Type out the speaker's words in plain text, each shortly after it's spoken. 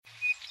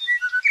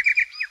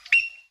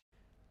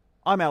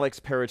I'm Alex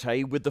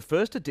Perrottet with the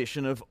first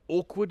edition of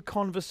Awkward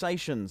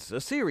Conversations,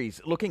 a series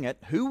looking at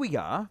who we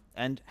are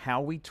and how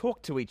we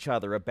talk to each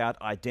other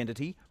about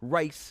identity,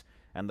 race,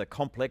 and the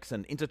complex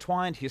and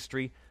intertwined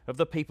history of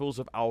the peoples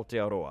of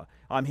Aotearoa.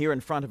 I'm here in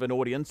front of an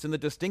audience in the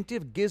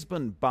distinctive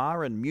Gisborne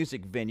bar and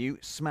music venue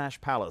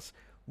Smash Palace.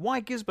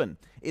 Why Gisborne?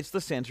 It's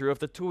the centre of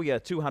the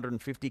Tuia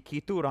 250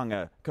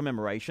 Kituranga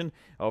commemoration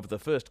of the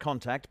first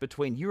contact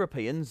between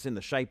Europeans in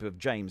the shape of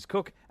James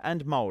Cook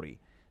and Māori.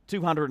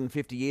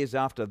 250 years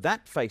after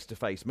that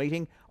face-to-face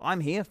meeting,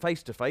 I'm here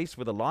face-to-face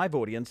with a live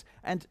audience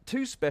and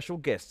two special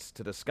guests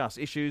to discuss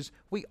issues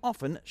we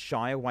often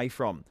shy away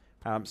from.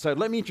 So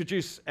let me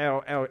introduce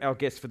our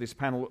guests for this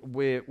panel.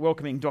 We're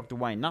welcoming Dr.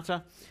 Wayne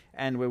Nutter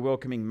and we're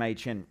welcoming Mei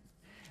Chen.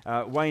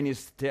 Wayne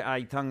is Te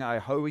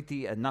Aitanga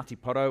Hauiti and Ngāti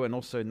Porou and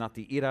also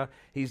Ngāti Ira.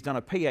 He's done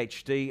a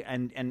PhD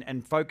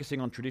and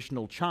focusing on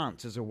traditional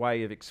chants as a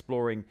way of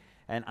exploring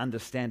and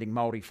understanding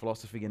Māori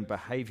philosophy and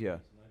behaviour.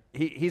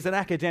 He's an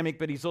academic,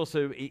 but he's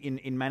also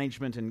in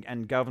management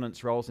and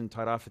governance roles in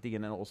Tairāwhiti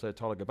and also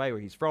Tolaga Bay,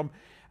 where he's from.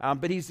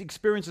 But his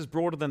experience is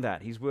broader than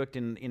that. He's worked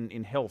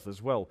in health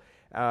as well,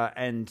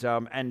 and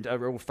a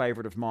real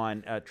favourite of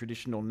mine,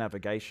 traditional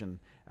navigation,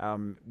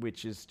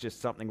 which is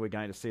just something we're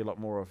going to see a lot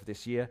more of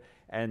this year.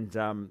 And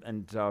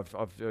I've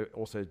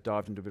also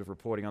dived into a bit of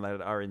reporting on that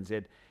at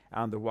RNZ.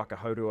 The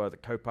Wakahaurua, the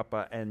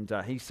kaupapa, and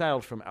he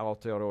sailed from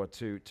Aotearoa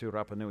to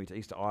Rapa Nui, to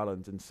Easter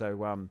Island, and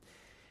so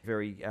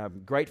very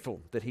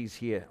grateful that he's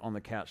here on the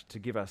couch to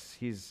give us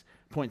his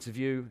points of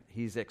view,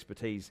 his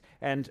expertise,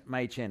 and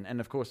Mei Chen.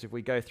 And of course, if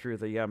we go through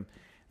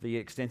the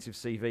extensive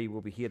CV, we'll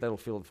be here. That'll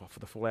fill for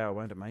the full hour,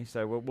 won't it, Mei?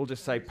 So we'll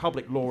just say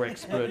public law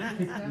expert,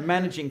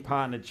 managing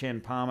partner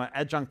Chen Palmer,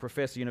 adjunct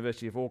professor,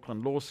 University of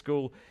Auckland Law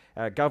School,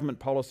 government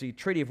policy,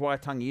 Treaty of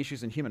Waitangi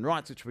issues and human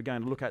rights, which we're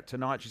going to look at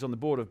tonight. She's on the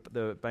board of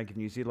the Bank of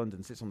New Zealand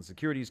and sits on the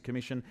Securities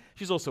Commission.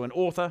 She's also an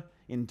author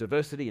in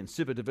diversity and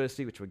super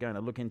diversity, which we're going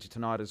to look into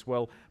tonight as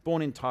well.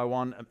 Born in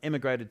Taiwan,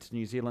 emigrated to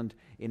New Zealand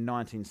in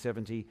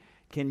 1970.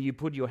 Can you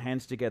put your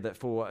hands together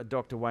for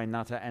Dr. Wayne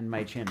Nutter and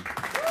Mei Chen?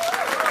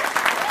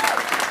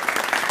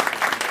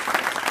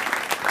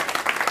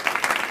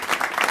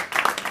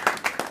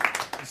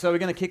 So we're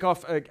going to kick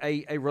off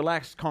a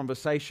relaxed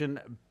conversation,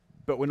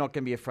 but we're not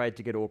going to be afraid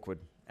to get awkward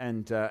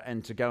and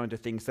to go into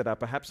things that are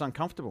perhaps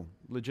uncomfortable,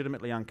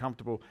 legitimately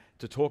uncomfortable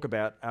to talk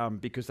about,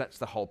 because that's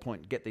the whole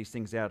point, get these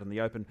things out in the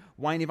open.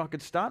 Wayne, if I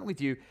could start with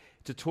you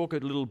to talk a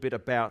little bit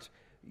about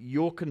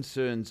your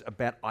concerns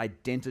about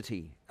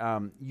identity,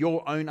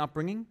 your own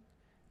upbringing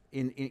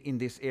in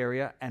this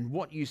area, and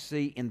what you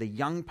see in the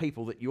young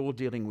people that you're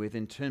dealing with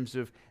in terms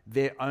of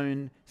their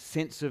own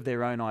sense of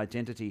their own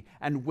identity,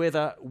 and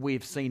whether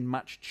we've seen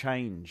much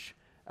change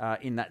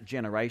in that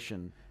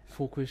generation.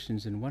 4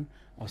 questions in one.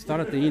 I'll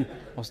start at the end.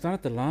 I'll start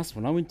at the last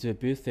one. I went to a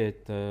birthday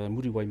at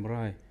Muriwai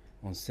Marae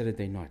on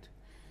Saturday night,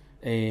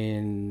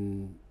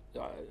 and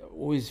I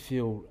always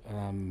feel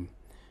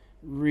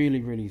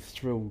really, really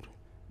thrilled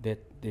that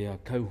there are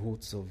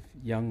cohorts of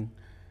young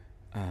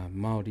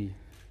Māori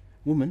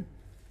women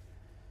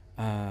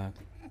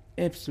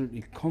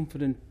absolutely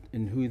confident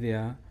in who they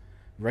are,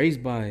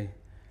 raised by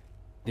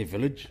their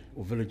village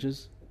or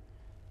villages,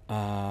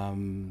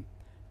 and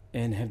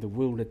have the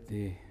world at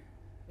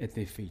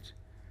their feet.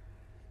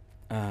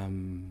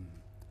 And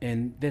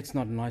that's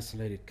not an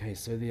isolated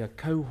case. So there are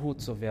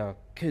cohorts of our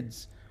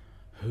kids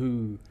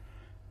who,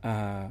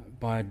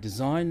 by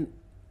design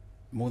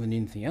more than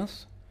anything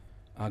else,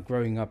 are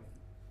growing up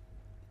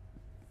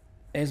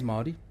as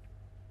Māori,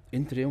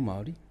 in te reo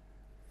Māori,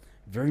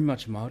 very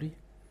much Māori,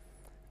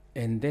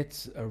 and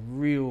that's a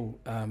real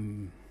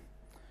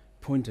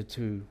pointer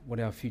to what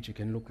our future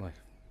can look like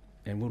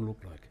and will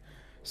look like.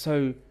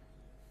 So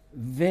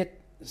that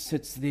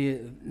sits there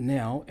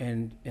now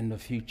and in the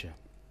future.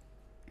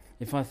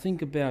 If I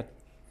think about,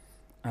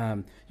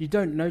 you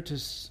don't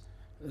notice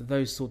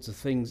those sorts of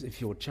things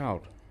if you're a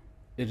child.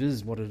 It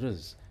is what it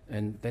is,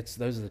 and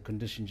those are the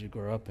conditions you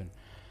grow up in.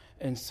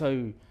 And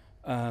so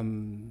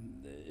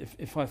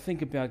if I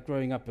think about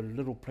growing up in a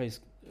little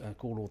place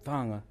called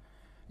Otanga,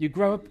 you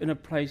grow up in a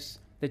place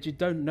that you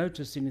don't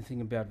notice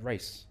anything about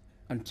race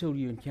until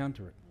you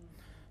encounter it.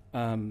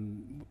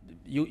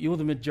 You're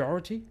the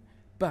majority,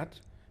 but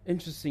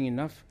interesting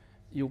enough,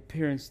 your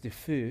parents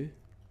defer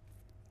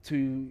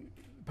to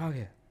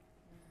Pākehā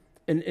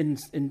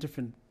in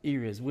different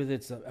areas, whether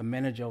it's a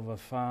manager of a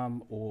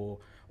farm or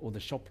the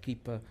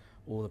shopkeeper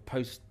or the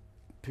post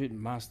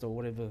master or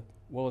whatever it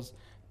was,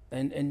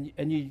 and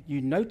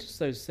you notice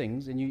those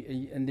things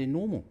and they're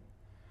normal.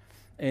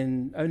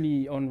 And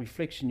only on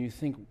reflection you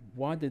think,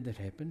 why did that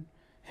happen?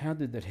 How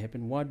did that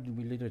happen? Why did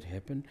we let it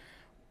happen?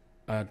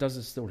 Does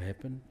it still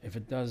happen? If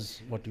it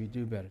does, what do we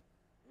do about it?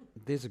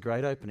 There's a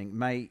great opening.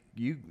 Mei,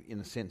 you in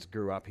a sense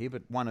grew up here,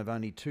 but one of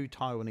only 2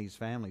 Taiwanese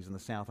families in the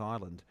South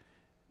Island.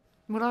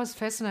 Well, I was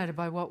fascinated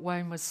by what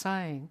Wayne was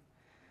saying,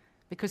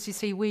 because you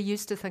see, we're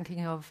used to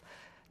thinking of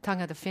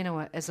tangata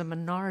whenua as a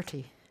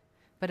minority,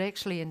 but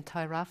actually in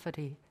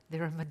Tairāwhiti,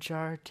 they're a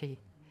majority.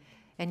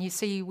 And you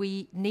see,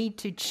 we need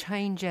to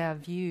change our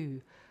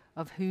view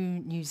of who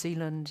New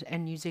Zealand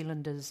and New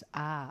Zealanders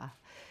are.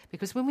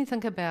 Because when we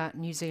think about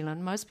New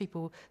Zealand, most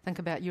people think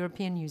about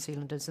European New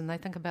Zealanders, and they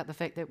think about the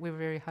fact that we're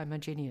very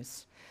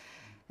homogeneous.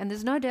 And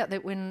there's no doubt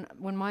that when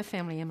my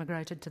family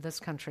immigrated to this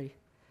country,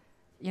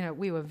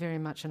 we were very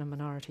much in a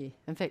minority.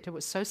 In fact, it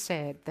was so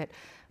sad that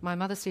my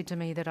mother said to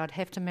me that I'd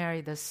have to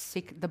marry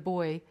the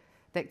boy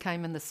that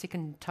came in the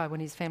second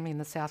Taiwanese family in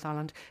the South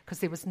Island because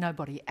there was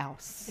nobody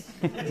else.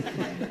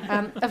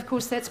 Of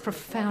course, that's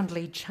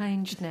profoundly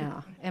changed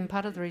now. And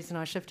part of the reason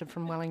I shifted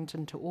from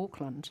Wellington to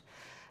Auckland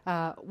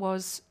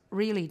was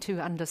really to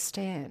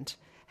understand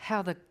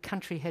how the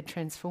country had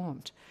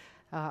transformed.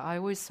 I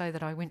always say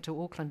that I went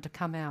to Auckland to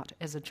come out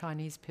as a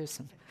Chinese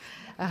person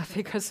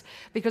because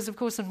of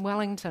course, in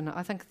Wellington,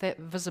 I think that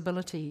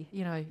visibility,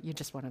 you're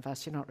just one of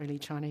us, you're not really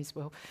Chinese.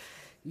 Well,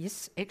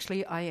 yes,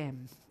 actually I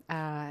am.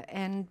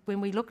 And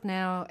when we look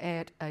now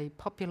at a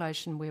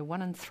population where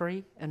 1 in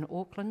 3 in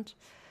Auckland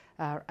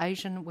are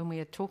Asian, when we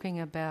are talking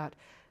about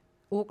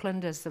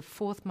Auckland as the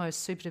 4th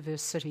most super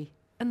diverse city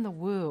in the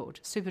world,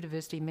 super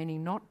diversity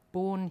meaning not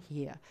born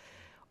here,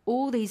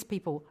 all these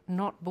people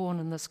not born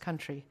in this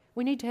country,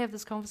 we need to have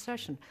this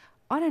conversation.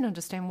 I don't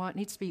understand why it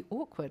needs to be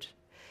awkward.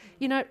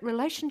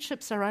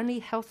 Relationships are only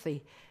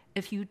healthy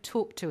if you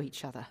talk to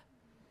each other.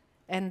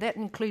 And that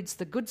includes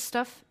the good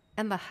stuff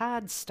and the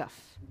hard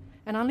stuff.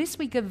 And unless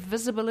we give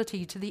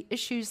visibility to the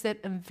issues that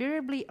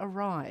invariably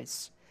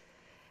arise,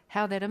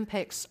 how that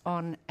impacts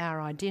on our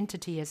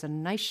identity as a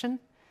nation,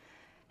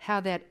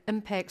 how that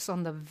impacts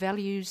on the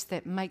values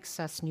that makes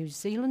us New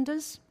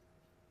Zealanders,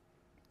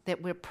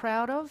 that we're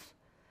proud of,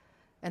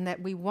 and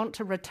that we want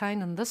to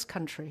retain in this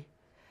country,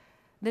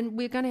 then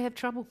we're going to have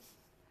trouble.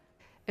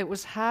 It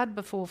was hard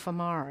before for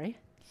Maori.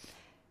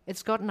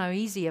 It's got no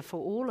easier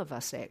for all of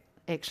us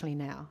actually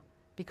now,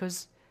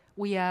 because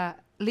we are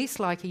less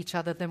like each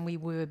other than we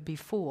were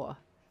before,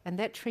 and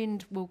that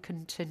trend will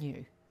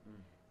continue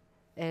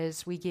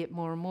as we get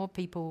more and more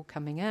people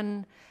coming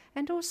in.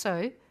 And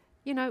also,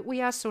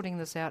 we are sorting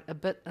this out a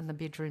bit in the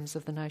bedrooms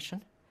of the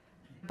nation.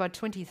 By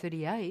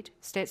 2038,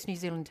 Stats New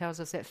Zealand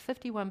tells us that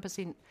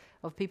 51%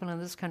 of people in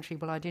this country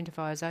will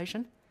identify as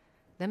Asian,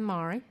 then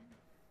Maori,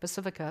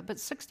 Pacifica, but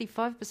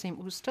 65%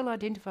 will still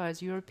identify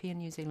as European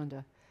New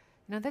Zealander.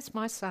 That's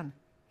my son.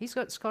 He's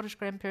got Scottish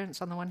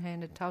grandparents on the one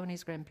hand and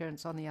Taiwanese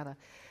grandparents on the other.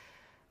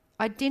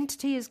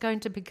 Identity is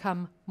going to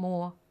become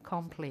more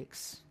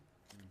complex.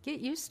 Get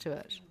used to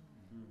it.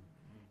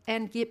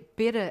 And get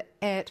better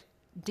at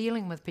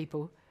dealing with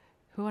people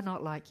who are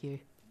not like you.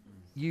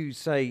 You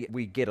say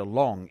we get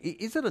along.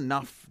 Is it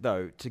enough,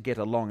 though, to get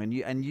along?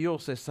 And you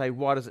also say,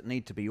 why does it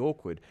need to be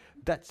awkward?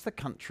 That's the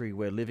country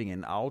we're living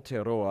in,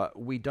 Aotearoa.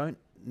 We don't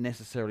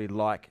necessarily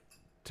like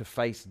to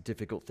face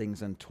difficult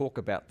things and talk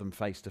about them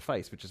face to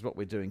face, which is what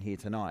we're doing here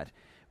tonight.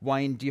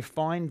 Wayne, do you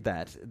find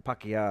that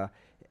Pākehā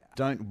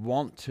don't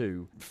want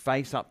to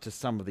face up to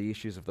some of the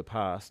issues of the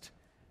past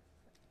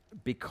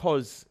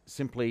because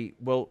simply,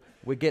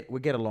 we get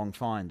along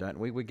fine, don't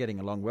we? We're getting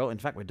along well. In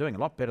fact, we're doing a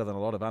lot better than a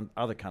lot of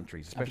other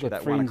countries, especially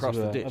that one across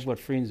the ditch. I've got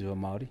friends who are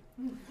Māori.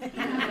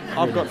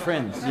 I've got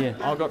friends. Yeah.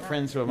 I've got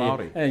friends who are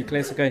Māori. Hey,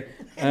 classic.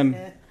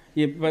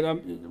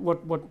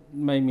 But what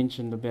May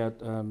mentioned about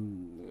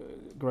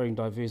growing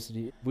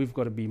diversity, we've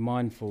got to be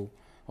mindful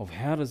of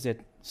how does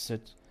that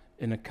sit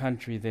in a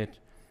country that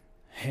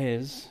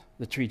has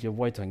the Treaty of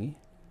Waitangi,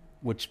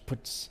 which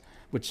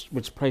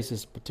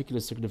places particular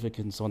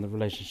significance on the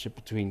relationship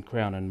between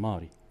Crown and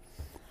Māori.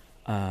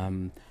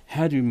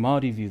 How do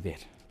Māori view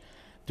that?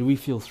 Do we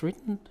feel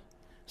threatened?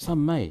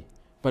 Some may,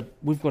 but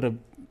we've got to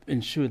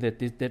ensure that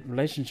that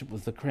relationship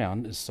with the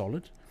Crown is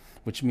solid,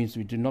 which means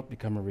we do not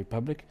become a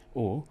republic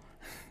or,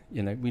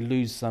 we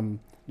lose some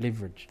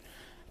leverage.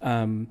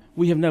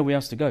 We have nowhere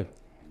else to go.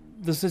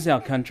 This is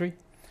our country,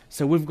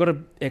 so we've got to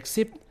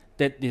accept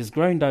that there's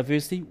growing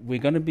diversity. We're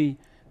going to be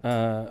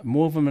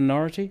more of a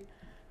minority.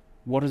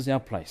 What is our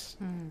place?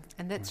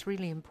 And that's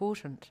really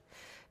important,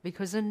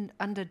 because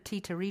under Te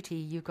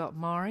Tiriti you've got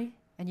Māori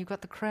and you've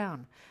got the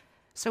Crown.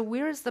 So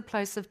where is the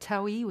place of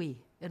Tauiwi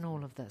in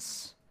all of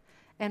this?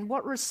 And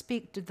what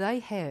respect do they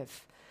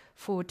have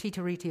for Te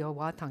Tiriti o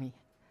Waitangi?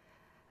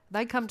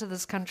 They come to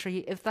this country,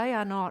 if they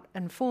are not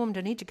informed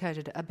and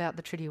educated about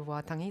the Treaty of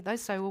Waitangi, they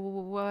say,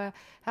 well,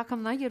 how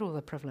come they get all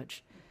the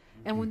privilege?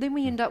 And then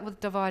we end up with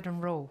divide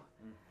and rule.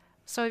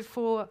 So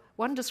for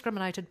one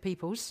discriminated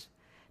peoples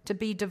to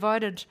be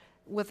divided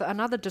with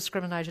another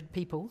discriminated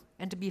people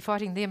and to be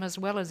fighting them as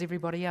well as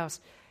everybody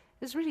else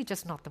is really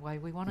just not the way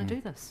we want to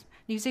do this.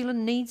 New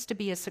Zealand needs to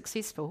be a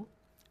successful,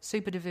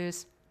 super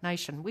diverse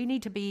nation. We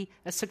need to be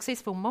a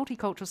successful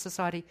multicultural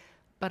society,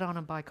 but on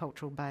a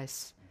bicultural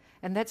base.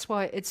 And that's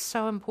why it's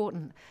so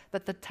important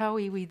that the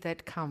tauiwi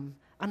that come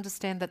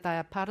understand that they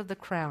are part of the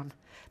Crown,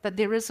 that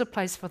there is a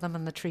place for them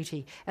in the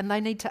treaty, and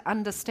they need to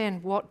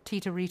understand what Te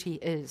Tiriti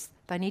is.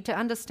 They need to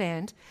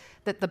understand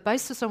that the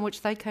basis on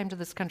which they came to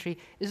this country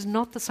is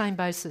not the same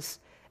basis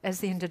as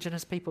the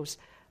Indigenous peoples.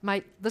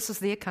 Mate, this is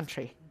their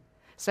country.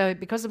 So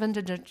because of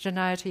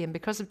indigeneity and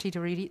because of Te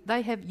Tiriti,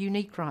 they have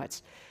unique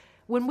rights.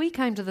 When we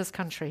came to this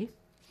country,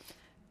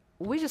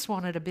 we just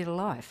wanted a better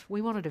life.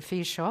 We wanted a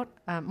fair shot.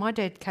 My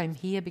dad came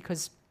here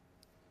because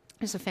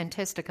he's a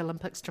fantastic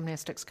Olympics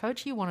gymnastics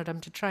coach. You wanted him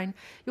to train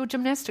your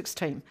gymnastics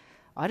team.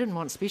 I didn't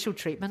want special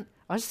treatment.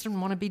 I just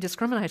didn't want to be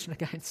discriminated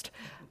against.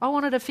 I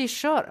wanted a fair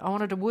shot. I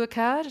wanted to work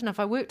hard, and if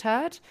I worked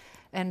hard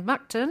and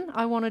mucked in,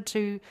 I wanted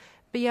to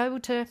be able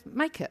to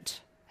make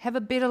it, have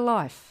a better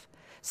life.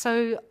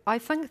 So I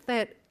think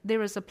that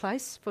there is a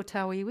place for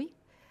Tauiwi.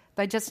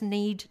 They just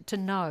need to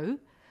know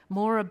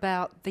more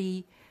about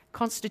the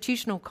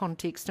constitutional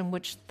context in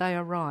which they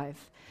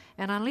arrive.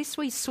 And unless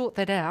we sort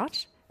that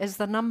out, as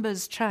the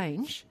numbers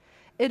change,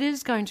 it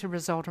is going to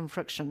result in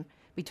friction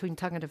between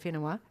tangata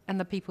whenua and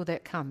the people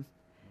that come.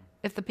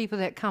 If the people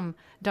that come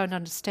don't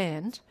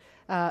understand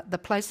the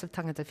place of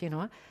tangata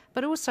whenua,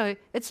 but also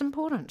it's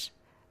important.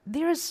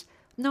 There is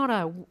not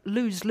a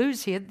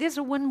lose-lose here, there's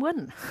a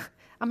win-win.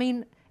 I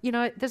mean, you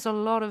know, there's a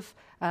lot of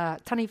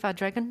Taniwha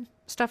Dragon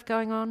stuff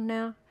going on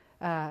now.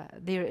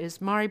 There is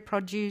Māori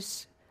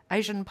produce,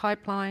 Asian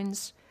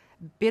pipelines,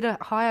 better,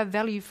 higher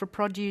value for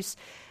produce.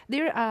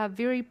 There are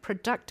very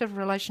productive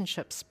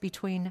relationships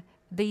between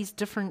these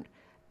different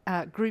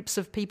groups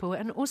of people.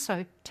 And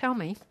also, tell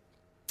me,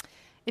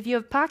 if you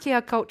have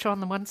Pākehā culture on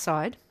the one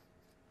side,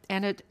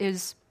 and it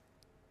is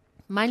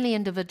mainly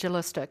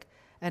individualistic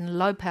and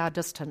low power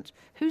distant,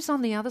 who's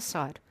on the other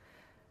side?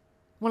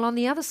 Well, on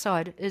the other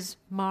side is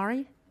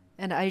Māori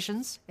and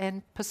Asians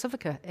and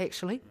Pacifica,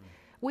 actually.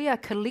 We are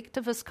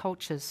collectivist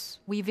cultures.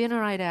 We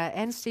venerate our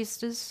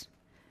ancestors.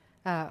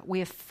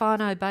 We are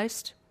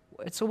whānau-based.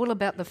 It's all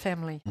about the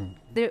family.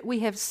 We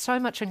have so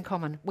much in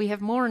common. We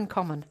have more in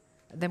common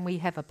than we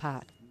have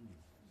apart.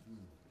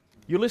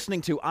 You're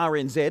listening to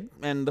RNZ,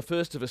 and the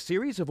first of a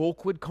series of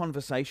awkward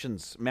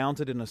conversations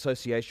mounted in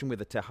association with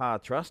the Te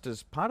Hā Trust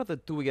as part of the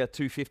Tuia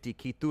 250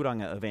 Ki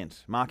Turanga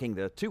event, marking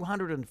the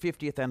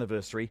 250th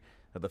anniversary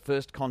of the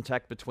first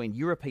contact between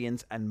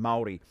Europeans and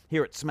Māori.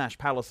 Here at Smash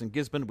Palace in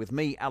Gisborne with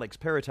me, Alex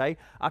Perrottet,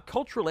 our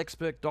cultural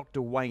expert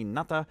Dr. Wayne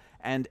Nutter,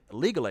 and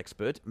legal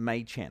expert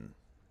Mei Chen.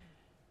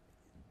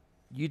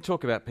 You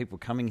talk about people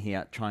coming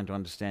here trying to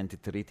understand Te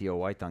Tiriti o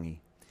Waitangi.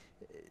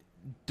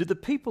 Do the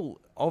people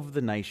of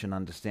the nation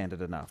understand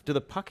it enough? Do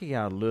the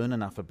Pākehā learn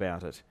enough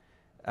about it?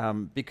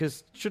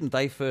 Because shouldn't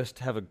they first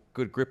have a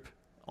good grip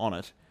on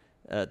it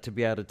to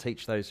be able to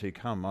teach those who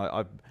come?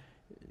 I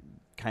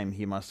came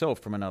here myself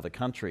from another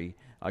country.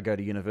 I go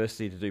to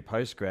university to do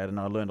postgrad, and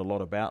I learned a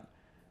lot about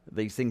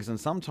these things. And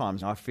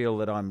sometimes I feel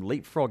that I'm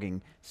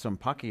leapfrogging some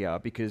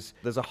Pākehā because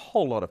there's a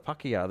whole lot of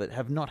Pākehā that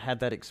have not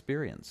had that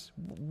experience.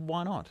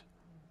 Why not?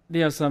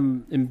 There are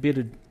some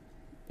embedded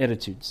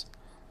attitudes.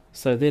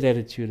 So that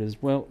attitude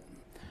is, well,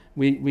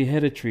 we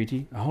had a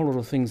treaty, a whole lot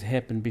of things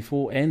happened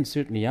before and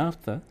certainly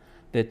after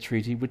that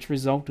treaty, which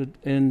resulted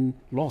in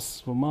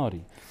loss for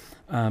Māori,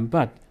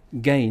 but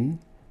gain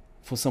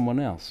for someone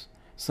else.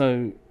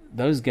 So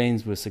those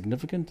gains were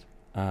significant,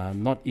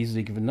 not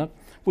easily given up.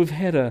 We've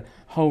had a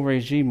whole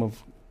regime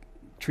of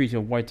Treaty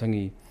of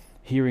Waitangi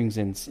hearings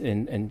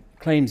and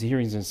claims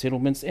hearings and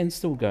settlements, and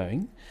still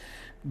going.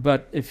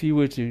 But if you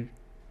were to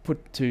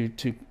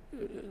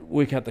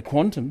work out the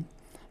quantum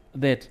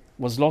that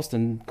was lost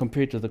and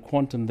compared to the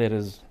quantum that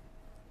has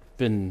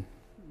been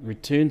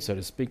returned, so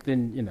to speak,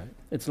 then, you know,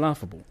 it's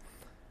laughable.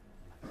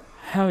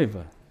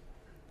 However,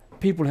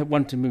 people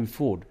want to move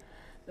forward.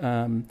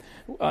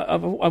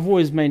 I've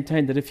always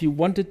maintained that if you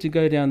wanted to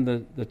go down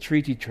the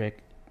treaty track,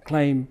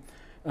 claim,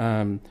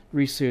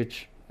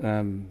 research,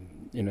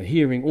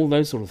 hearing, all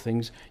those sort of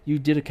things, you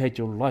dedicate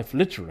your life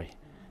literally.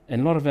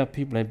 And a lot of our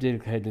people have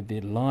dedicated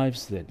their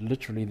lives to that,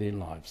 literally their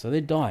lives. So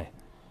they die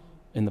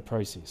in the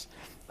process.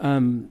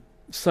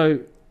 So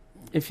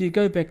if you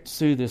go back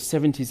to the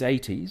 70s,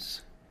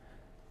 80s,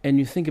 and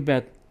you think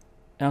about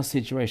our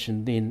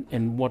situation then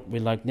and what we're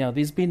like now,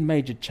 there's been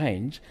major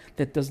change.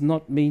 That does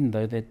not mean,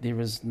 though, that there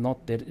is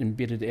not that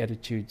embedded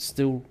attitude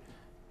still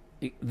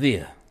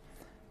there,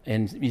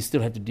 and you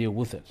still have to deal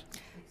with it.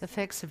 The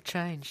facts have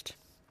changed.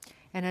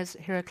 And as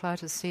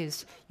Heraclitus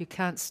says, you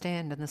can't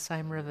stand in the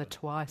same river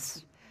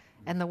twice.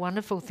 And the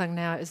wonderful thing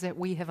now is that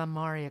we have a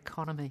Māori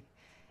economy,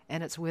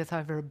 and it's worth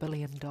over $1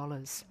 billion.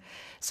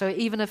 So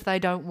even if they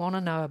don't want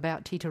to know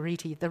about Te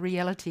Tiriti, the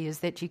reality is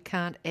that you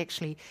can't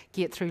actually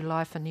get through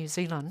life in New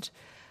Zealand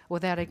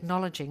without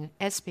acknowledging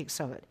aspects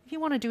of it. If you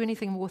want to do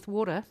anything with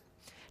water,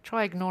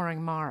 try ignoring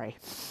Māori.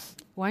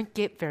 Won't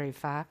get very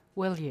far,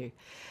 will you?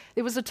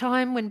 There was a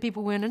time when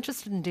people weren't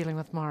interested in dealing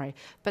with Māori,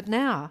 but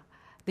now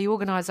the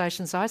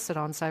organisations I sit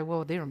on say,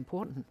 well, they're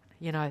important.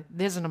 You know,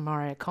 there's an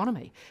Māori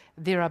economy.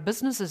 There are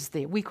businesses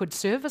there. We could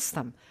service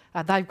them.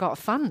 They've got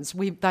funds.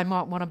 They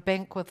might want to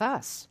bank with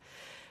us.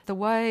 The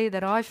way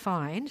that I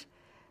find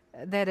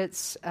that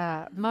it's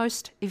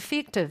most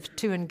effective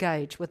to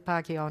engage with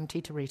Pākehā and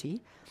Te Tiriti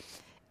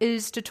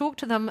is to talk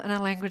to them in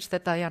a language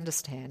that they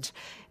understand.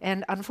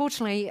 And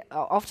unfortunately,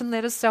 often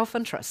that is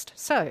self-interest.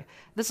 So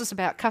this is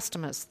about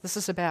customers. This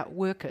is about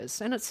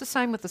workers. And it's the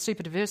same with the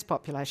super diverse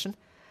population.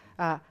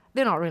 They're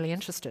not really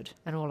interested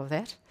in all of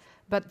that.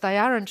 But they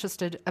are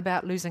interested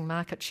about losing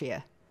market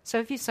share. So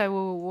if you say,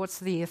 well, what's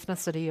the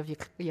ethnicity of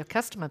your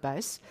customer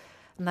base?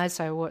 and they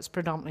say, well, it's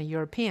predominantly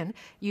European,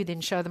 you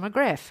then show them a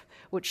graph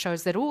which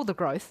shows that all the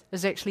growth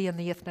is actually in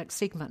the ethnic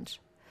segment.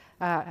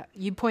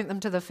 You point them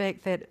to the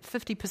fact that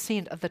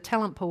 50% of the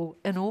talent pool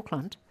in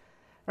Auckland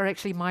are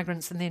actually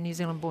migrants and their New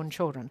Zealand-born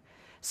children.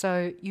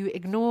 So you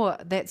ignore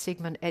that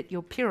segment at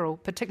your peril,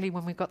 particularly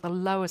when we've got the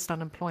lowest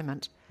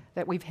unemployment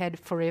that we've had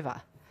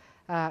forever.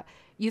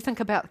 You think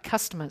about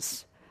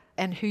customers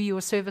and who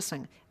you're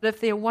servicing. But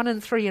if they're 1 in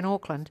 3 in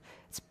Auckland,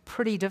 it's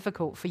pretty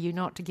difficult for you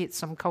not to get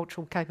some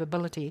cultural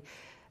capability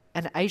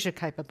and Asia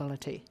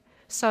capability.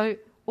 So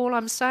all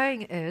I'm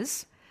saying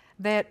is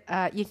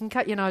that you can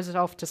cut your noses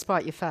off to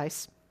spite your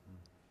face,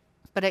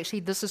 but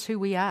actually this is who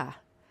we are.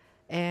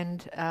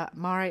 And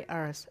Māori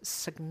are a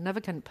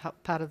significant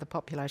part of the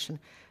population.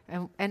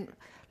 And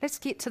let's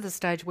get to the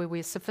stage where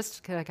we're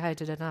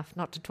sophisticated enough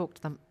not to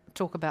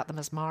talk about them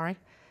as Māori.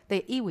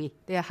 They're iwi,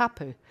 they're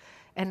hapu,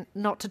 and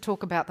not to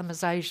talk about them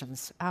as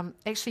Asians.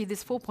 Actually,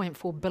 there's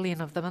 4.4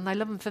 billion of them, and they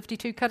live in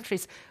 52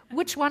 countries.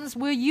 Which ones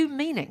were you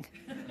meaning?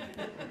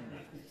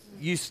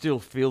 You still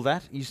feel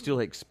that? You still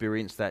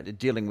experience that,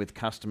 dealing with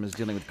customers,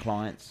 dealing with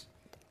clients?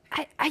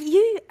 Are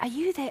you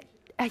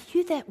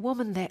that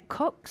woman that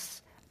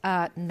cooks?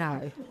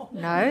 No,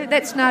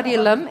 that's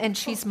Nadia Lim, and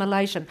she's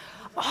Malaysian.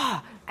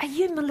 Oh, are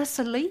you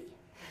Melissa Lee?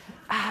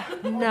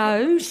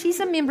 No, she's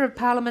a member of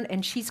parliament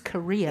and she's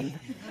Korean.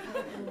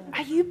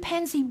 Are you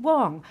Pansy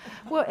Wong?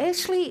 Well,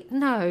 actually,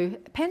 no.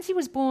 Pansy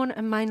was born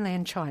in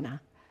mainland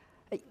China.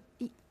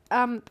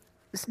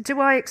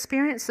 Do I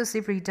experience this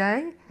every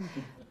day?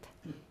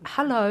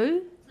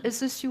 Hello, is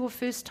this your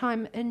first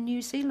time in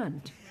New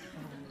Zealand?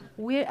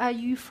 Where are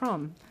you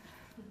from?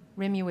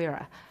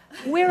 Remuera.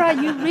 Where are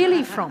you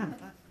really from?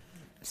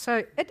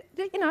 So,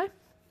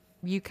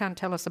 you can't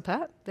tell us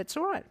apart. That's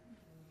all right.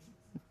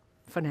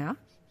 For now.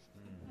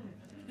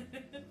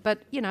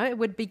 But, it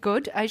would be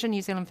good. Asia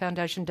New Zealand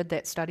Foundation did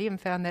that study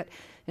and found that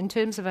in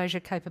terms of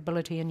Asia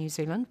capability in New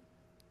Zealand,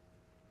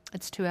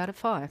 it's 2 out of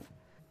 5.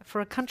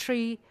 For a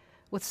country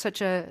with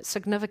such a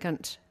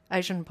significant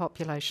Asian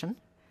population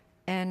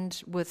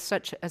and with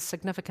such a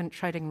significant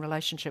trading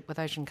relationship with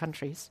Asian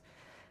countries,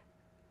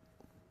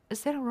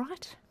 is that all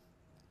right?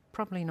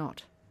 Probably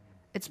not.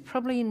 It's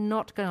probably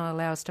not going to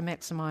allow us to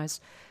maximise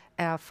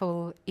our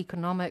full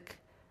economic,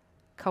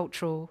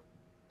 cultural,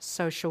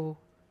 social,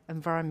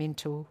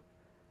 environmental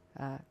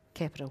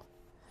capital.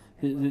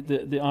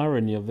 The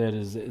irony of that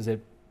is that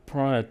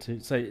prior to,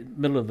 say,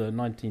 middle of the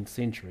 19th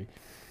century,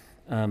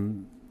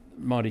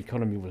 Māori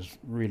economy was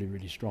really,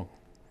 really strong.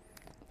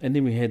 And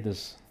then we had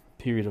this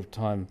period of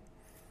time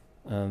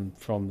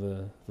from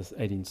the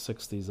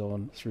 1860s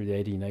on through the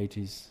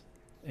 1880s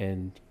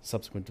and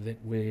subsequent to that,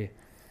 where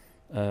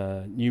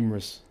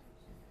numerous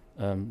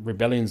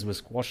rebellions were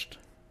squashed,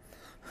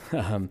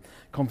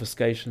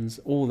 confiscations,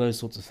 all those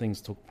sorts of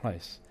things took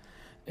place.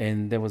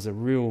 And there was a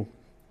real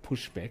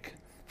pushback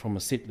from a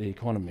settler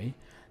economy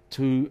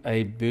to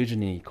a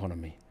burgeoning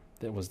economy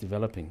that was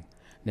developing.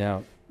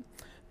 Now,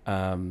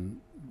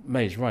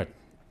 May's right.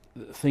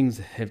 Things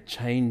have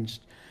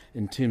changed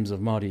in terms of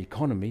Māori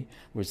economy,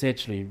 where it's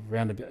actually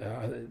around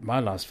about, my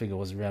last figure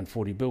was around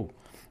 40 bill.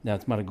 Now,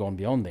 it might have gone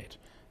beyond that.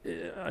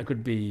 I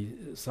could be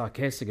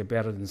sarcastic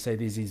about it and say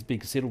there's these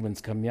big settlements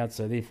coming out,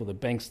 so therefore the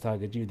banks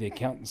target you, the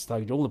accountants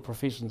target you, all the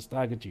professions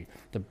target you,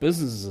 the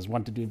businesses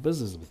want to do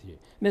business with you.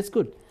 And that's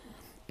good.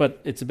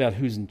 But it's about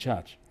who's in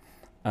charge.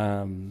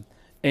 And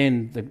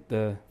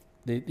the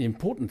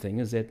important thing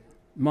is that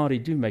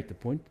Māori do make the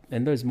point,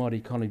 and those Māori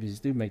economies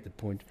do make the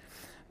point,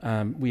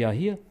 we are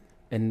here,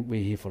 and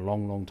we're here for a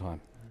long, long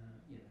time.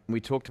 We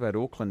talked about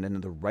Auckland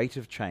and the rate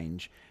of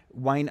change.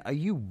 Wayne, are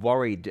you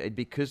worried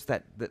because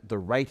that the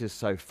rate is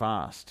so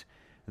fast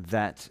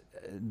that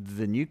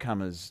the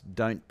newcomers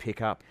don't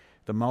pick up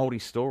the Māori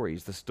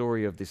stories, the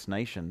story of this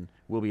nation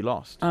will be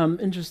lost?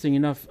 Interesting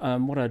enough,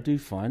 what I do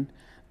find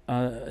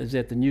is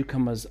that the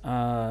newcomers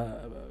are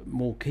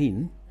more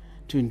keen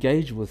to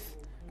engage with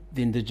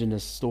the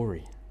Indigenous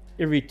story.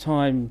 Every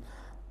time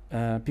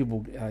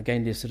people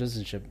gain their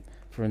citizenship,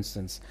 for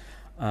instance,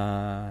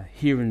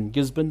 here in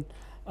Gisborne,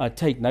 I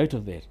take note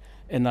of that.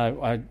 And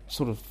I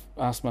sort of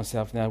ask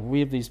myself now, where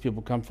have these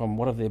people come from?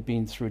 What have they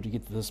been through to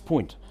get to this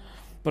point?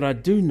 But I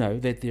do know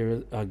that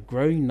there are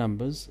growing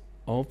numbers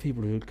of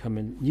people who come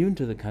in new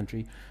into the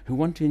country who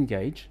want to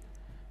engage,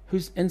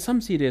 and some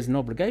see it as an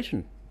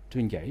obligation to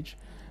engage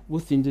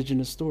with the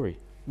Indigenous story,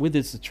 whether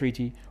it's a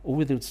treaty or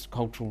whether it's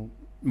cultural,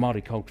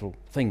 Māori cultural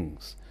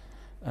things,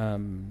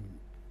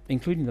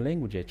 including the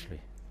language,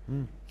 actually.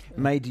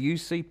 May, do you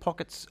see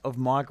pockets of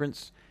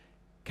migrants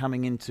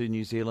coming into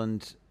New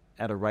Zealand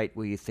at a rate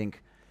where you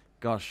think,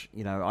 gosh,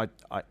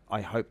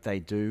 I hope they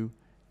do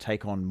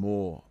take on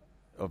more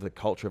of the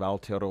culture of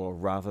Aotearoa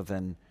rather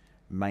than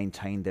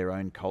maintain their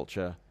own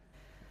culture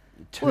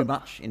too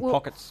much in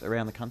pockets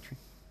around the country?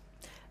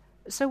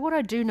 So what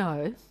I do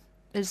know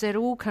is that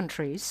all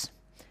countries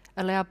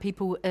allow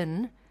people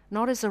in,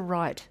 not as a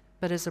right,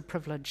 but as a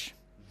privilege.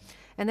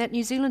 And that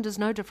New Zealand is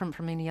no different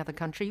from any other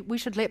country. We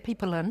should let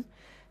people in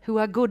who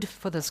are good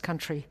for this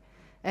country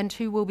and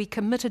who will be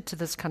committed to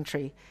this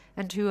country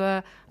and who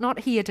are not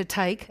here to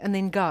take and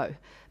then go,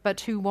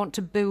 but who want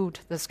to build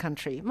this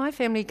country. My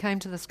family came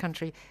to this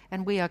country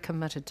and we are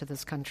committed to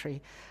this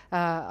country.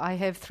 I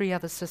have 3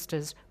 other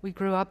sisters. We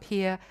grew up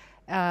here.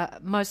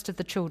 Most of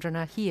the children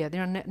are here.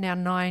 There are now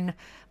 9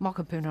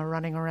 mokopuna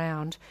running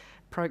around,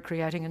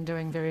 procreating and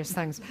doing various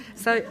things.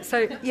 So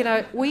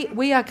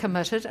we are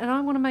committed, and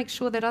I want to make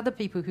sure that other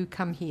people who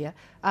come here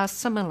are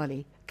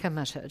similarly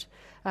committed.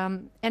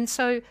 And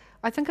so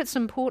I think it's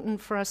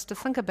important for us to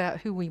think about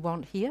who we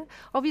want here.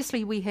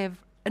 Obviously, we have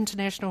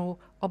international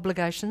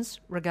obligations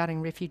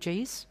regarding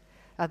refugees.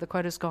 The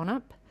quota's gone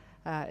up.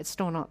 It's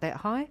still not that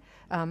high,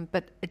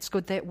 but it's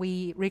good that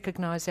we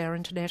recognise our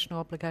international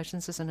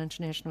obligations as an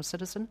international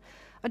citizen.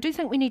 I do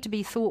think we need to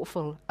be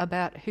thoughtful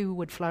about who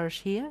would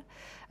flourish here.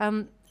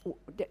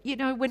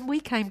 When we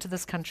came to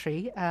this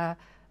country,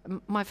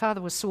 my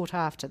father was sought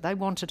after. They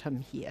wanted him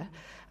here,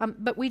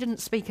 but we didn't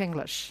speak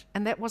English,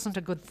 and that wasn't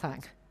a good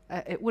thing.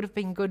 It would have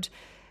been good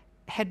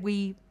had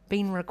we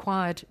been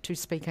required to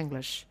speak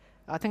English.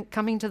 I think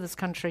coming to this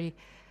country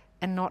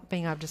and not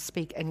being able to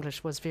speak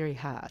English was very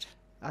hard.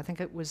 I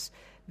think it was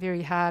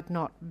very hard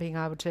not being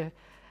able to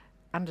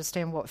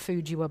understand what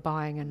food you were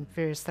buying and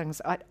various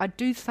things. I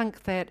do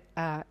think that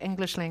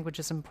English language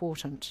is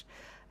important.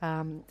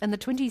 In the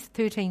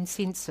 2013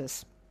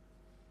 census,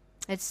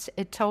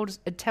 it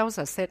tells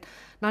us that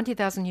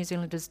 90,000 New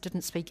Zealanders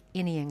didn't speak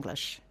any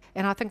English.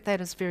 And I think that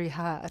is very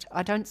hard.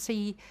 I don't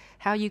see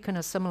how you can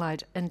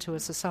assimilate into a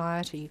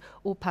society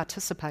or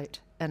participate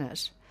in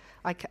it.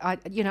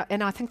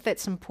 And I think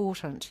that's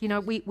important.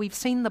 We've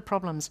seen the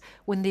problems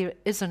when there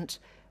isn't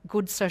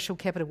good social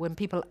capital, when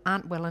people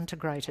aren't well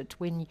integrated,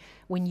 when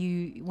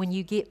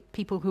you get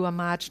people who are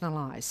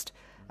marginalised.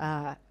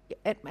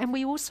 And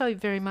we also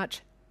very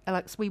much,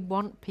 Alex, we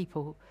want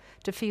people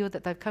to feel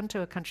that they've come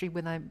to a country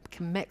where they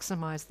can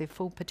maximise their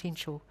full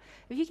potential.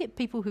 If you get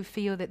people who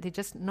feel that they're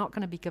just not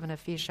going to be given a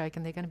fair shake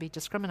and they're going to be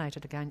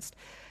discriminated against,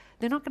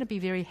 they're not going to be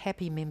very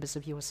happy members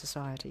of your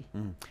society.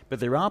 But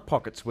there are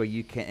pockets where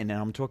you can, and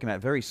I'm talking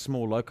about very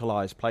small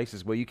localised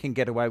places where you can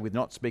get away with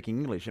not speaking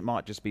English. It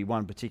might just be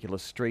one particular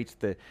street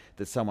that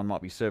someone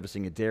might be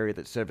servicing a dairy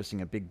that's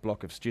servicing a big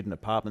block of student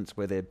apartments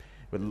where they're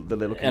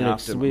looking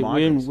Alex, after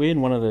migrants. We're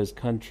in one of those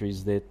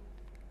countries that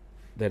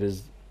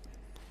is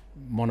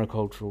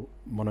monocultural,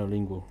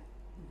 monolingual,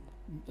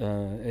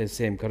 as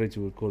Sam Karitu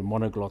would call it,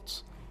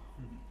 monoglots.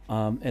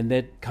 And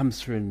that comes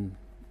through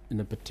in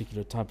a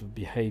particular type of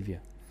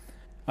behaviour.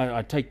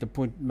 I take the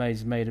point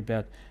May's made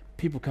about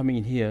people coming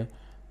in here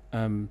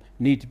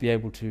need to be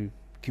able to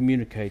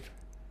communicate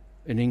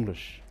in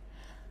English.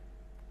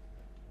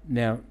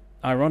 Now,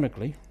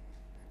 ironically,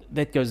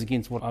 that goes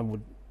against what I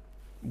would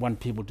want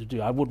people to do.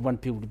 I would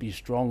want people to be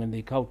strong in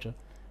their culture,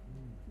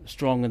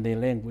 strong in their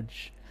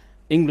language.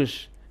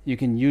 English you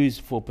can use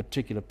for a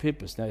particular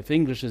purpose. Now, if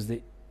English is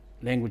the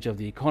language of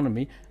the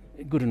economy,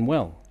 good and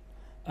well.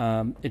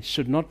 It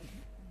should not,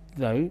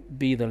 though,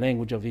 be the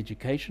language of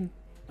education.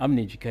 I'm an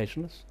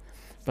educationalist,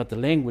 but the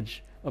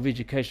language of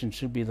education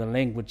should be the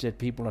language that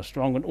people are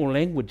strong in, or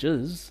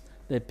languages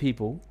that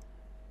people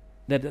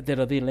that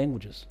are their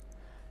languages.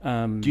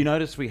 Do you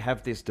notice we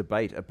have this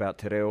debate about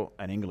te reo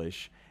and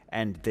English,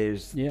 and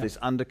there's this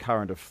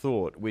undercurrent of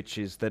thought, which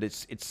is that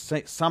it's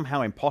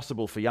somehow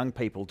impossible for young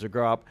people to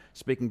grow up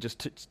speaking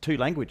just 2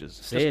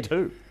 languages, just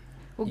 2.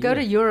 Well, go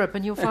to Europe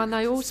and you'll find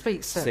they all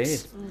speak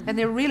 6. And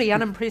they're really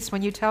unimpressed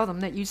when you tell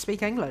them that you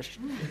speak English.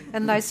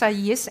 And they say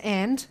yes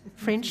and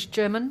French,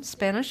 German,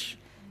 Spanish.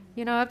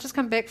 I've just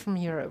come back from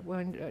Europe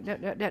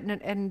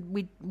and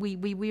we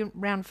went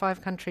around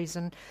 5 countries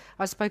and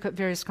I spoke at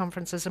various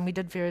conferences and we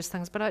did various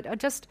things. But I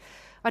just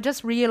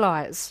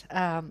realise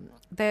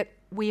that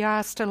we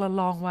are still a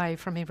long way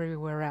from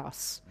everywhere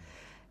else.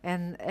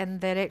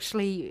 And that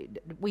actually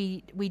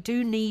we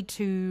do need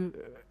to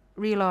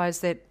realise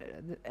that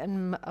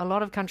in a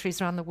lot of countries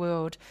around the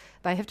world,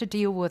 they have to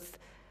deal with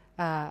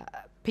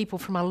people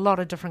from a lot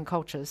of different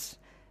cultures.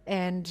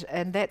 And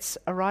that's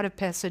a rite of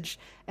passage,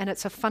 and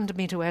it's a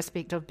fundamental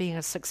aspect of being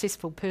a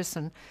successful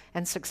person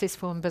and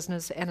successful in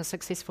business and a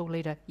successful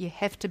leader. You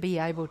have to be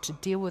able to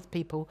deal with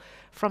people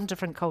from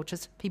different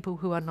cultures, people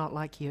who are not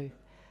like you.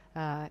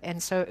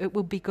 And so it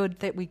will be good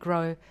that we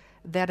grow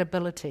that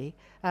ability.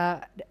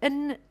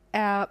 In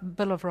our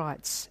Bill of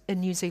Rights in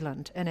New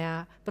Zealand, in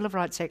our Bill of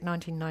Rights Act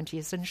 1990,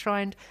 is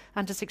enshrined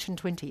under Section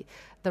 20,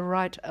 the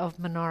right of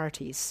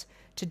minorities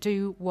to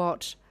do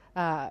what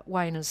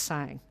Wayne is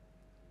saying,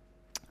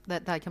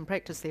 that they can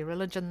practice their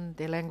religion,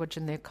 their language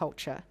and their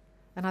culture.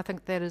 And I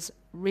think that is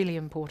really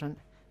important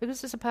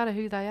because it's a part of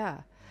who they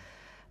are.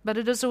 But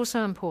it is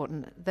also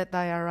important that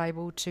they are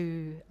able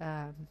to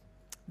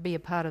be a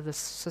part of this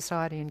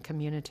society and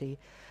community.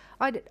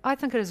 I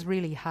think it is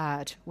really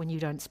hard when you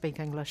don't speak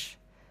English.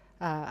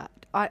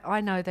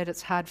 I know that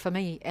it's hard for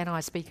me, and I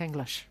speak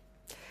English.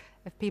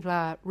 If people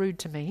are rude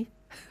to me,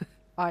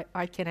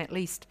 I can at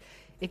least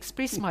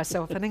express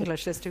myself in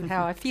English as to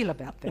how I feel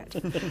about that.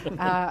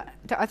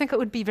 I think it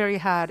would be very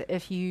hard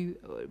if you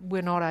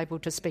were not able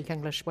to speak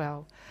English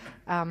well,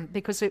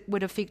 because it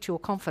would affect your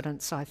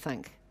confidence, I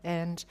think.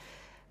 And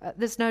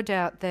there's no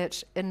doubt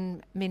that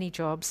in many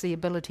jobs, the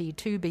ability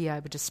to be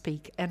able to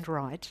speak and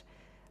write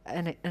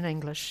in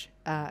English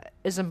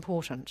is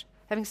important.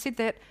 Having said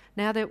that,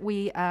 now that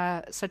we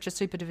are such a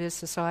super diverse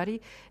society,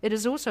 it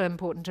is also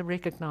important to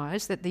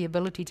recognise that the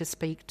ability to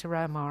speak Te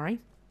Reo Māori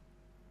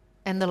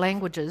and the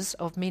languages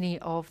of many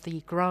of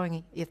the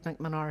growing ethnic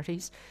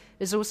minorities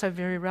is also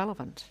very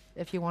relevant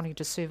if you're wanting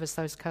to service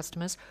those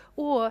customers,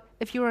 or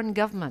if you're in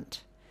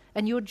government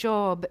and your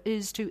job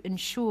is to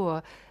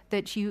ensure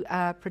that you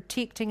are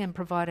protecting and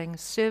providing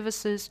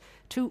services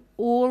to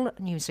all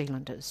New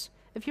Zealanders.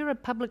 If you're a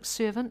public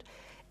servant,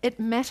 it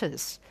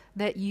matters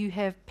that you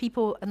have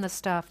people in the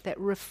staff that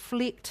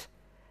reflect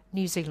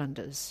New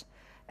Zealanders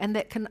and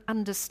that can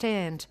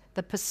understand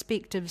the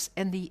perspectives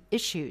and the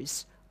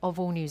issues of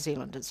all New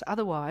Zealanders.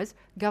 Otherwise,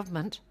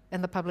 government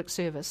and the public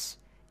service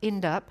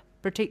end up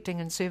protecting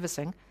and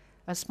servicing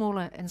a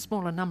smaller and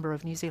smaller number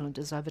of New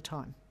Zealanders over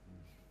time.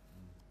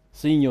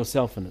 Seeing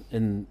yourself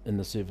in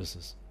the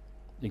services,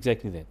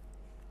 exactly that.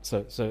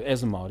 So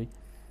as a Māori,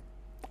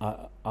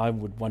 I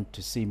would want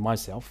to see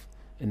myself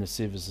in the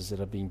services that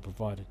are being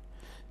provided.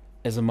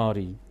 As a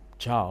Māori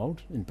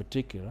child, in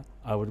particular,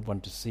 I would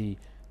want to see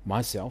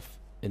myself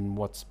in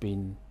what's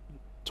been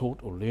taught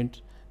or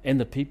learnt, and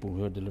the people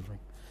who are delivering.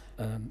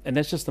 And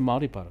that's just the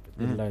Māori part of it,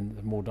 let alone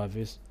the more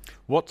diverse.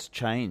 What's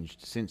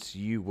changed since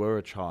you were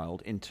a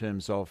child in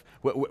terms of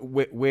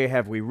where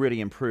have we really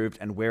improved,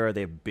 and where are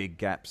there big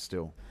gaps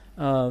still?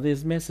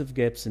 There's massive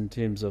gaps in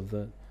terms of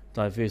the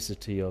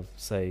diversity of,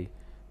 say,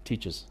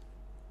 teachers.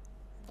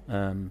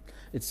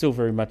 It's still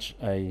very much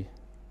a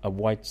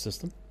white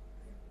system.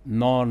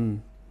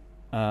 Non-Pākehā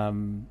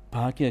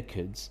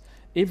kids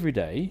every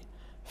day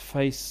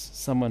face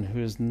someone who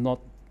is not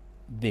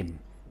them,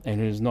 and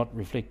who is not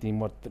reflecting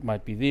what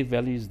might be their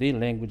values, their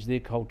language,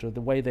 their culture,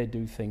 the way they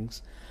do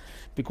things.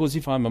 Because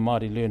if I'm a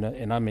Māori learner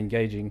and I'm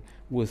engaging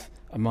with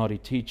a Māori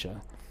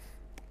teacher,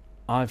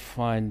 I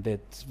find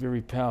that's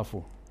very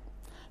powerful.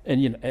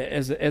 And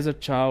as a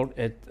child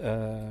at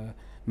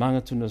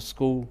Mangatuna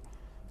School,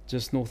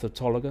 just north of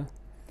Tolaga,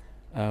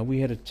 we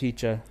had a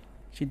teacher.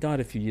 She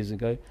died a few years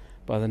ago,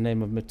 by the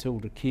name of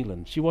Matilda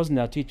Keelan. She wasn't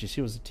our teacher;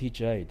 she was a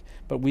teacher aide.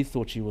 But we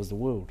thought she was the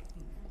world,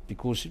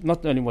 because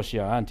not only was she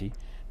our auntie,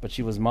 but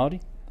she was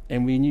Māori,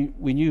 and we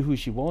knew who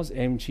she was,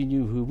 and she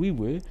knew who we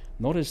were,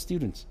 not as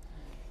students.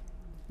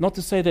 Not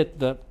to say that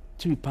the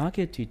two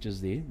Pākehā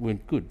teachers there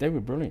weren't good; they were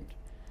brilliant.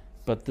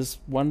 But this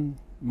one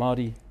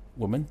Māori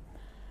woman,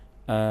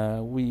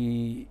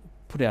 we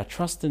put our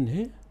trust in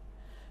her,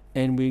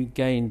 and we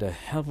gained a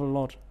hell of a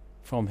lot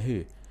from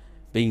her,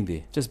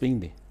 just being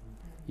there.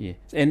 Yeah,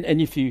 and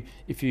if you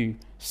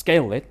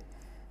scale that,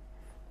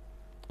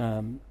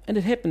 and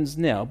it happens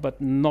now, but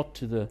not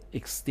to the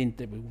extent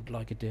that we would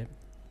like it to happen.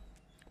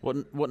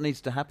 What needs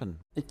to happen?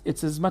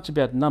 It's as much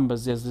about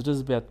numbers as it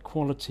is about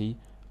quality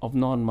of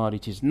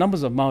non-Māori teachers.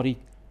 Numbers of Māori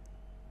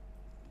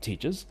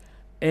teachers,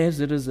 as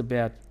it is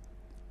about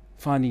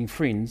finding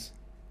friends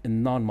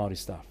in non-Māori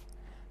staff.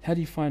 How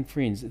do you find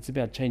friends? It's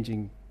about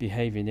changing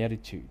behaviour and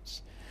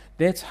attitudes.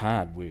 That's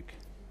hard work.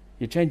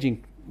 You're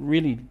changing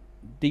really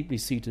deeply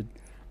seated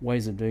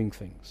ways of doing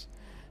things.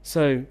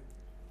 So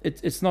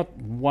it's not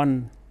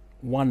one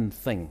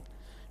thing,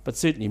 but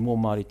certainly more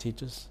Māori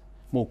teachers,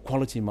 more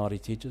quality Māori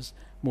teachers,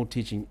 more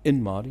teaching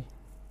in Māori.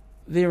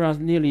 There are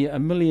nearly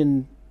 1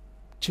 million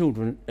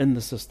children in the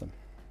system.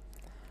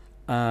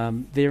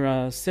 There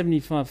are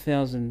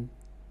 75,000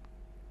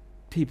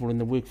 people in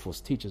the workforce,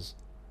 teachers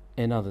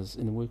and others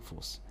in the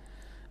workforce.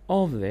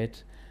 Of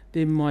that,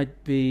 there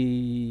might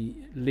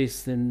be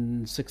less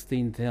than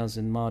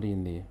 16,000 Māori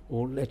in there,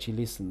 or actually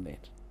less than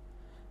that.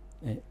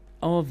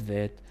 Of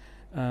that,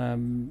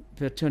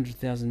 about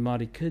 200,000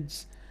 Māori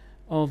kids.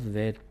 Of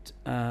that,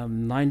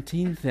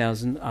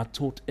 19,000 are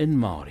taught in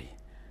Māori.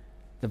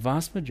 The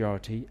vast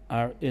majority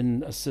are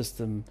in a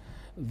system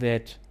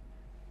that,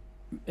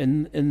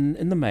 in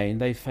the main,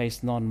 they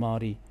face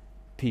non-Māori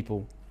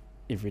people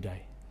every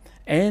day.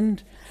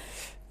 And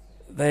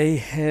they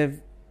have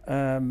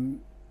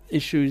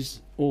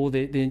issues, or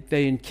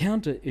they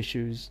encounter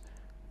issues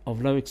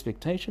of low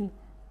expectation,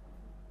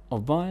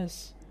 of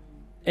bias,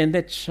 and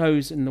that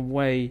shows in the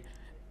way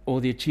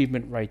or the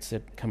achievement rates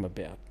that come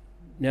about.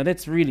 Now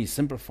that's really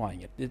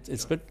simplifying it.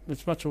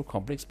 It's much more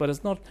complex, but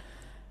it's not.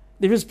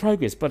 There is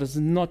progress, but it's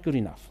not good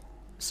enough.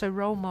 So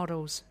role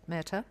models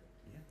matter.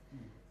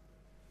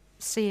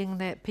 Seeing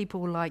that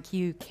people like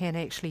you can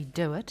actually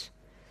do it,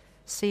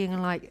 seeing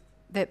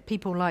that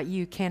people like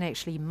you can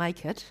actually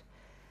make it,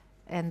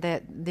 and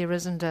that there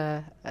isn't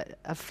a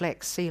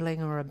flax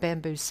ceiling or a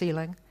bamboo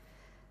ceiling.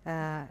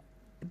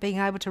 Being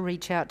able to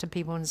reach out to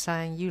people and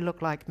saying, you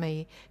look like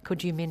me,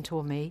 could you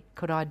mentor me?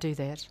 Could I do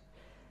that?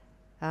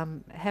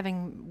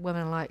 Having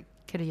women like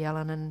Kitty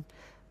Allen in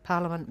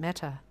Parliament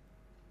matter.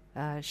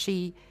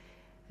 She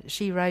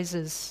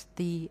raises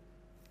the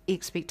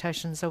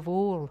expectations of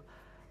all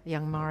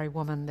young Maori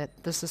woman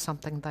that this is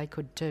something they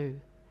could do.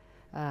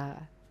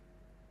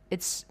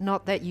 It's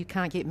not that you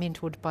can't get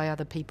mentored by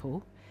other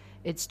people,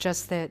 it's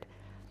just that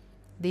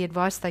the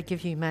advice they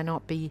give you may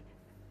not be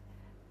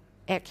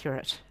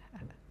accurate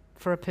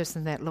for a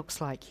person that looks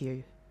like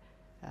you,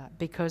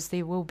 because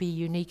there will be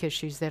unique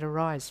issues that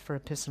arise for a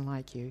person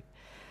like you.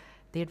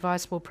 The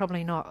advice will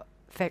probably not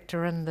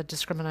factor in the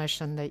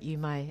discrimination that you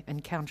may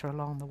encounter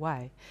along the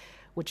way,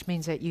 which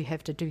means that you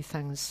have to do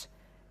things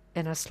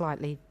in a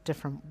slightly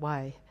different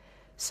way.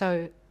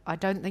 So I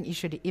don't think you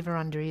should ever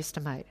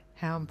underestimate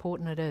how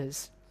important it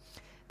is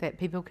that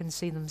people can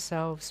see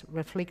themselves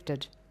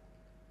reflected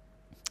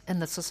in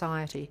the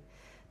society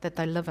that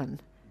they live in.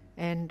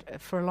 And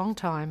for a long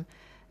time,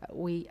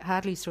 we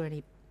hardly saw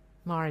any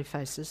Maori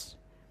faces.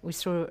 We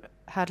saw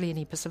hardly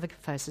any Pacifica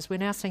faces. We're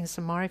now seeing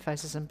some Maori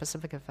faces and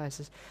Pacifica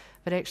faces,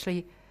 but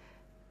actually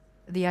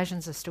the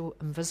Asians are still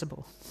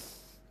invisible.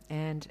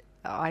 And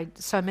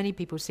so many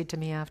people said to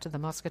me after the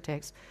mosque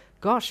attacks,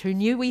 gosh, who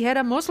knew we had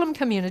a Muslim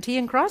community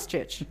in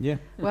Christchurch? Yeah.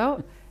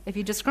 Well, if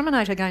you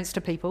discriminate against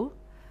a people,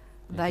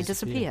 they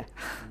disappear.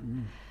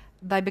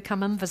 They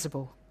become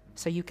invisible,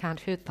 so you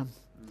can't hurt them.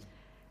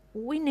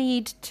 We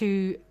need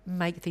to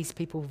make these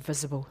people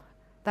visible.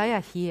 They are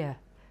here.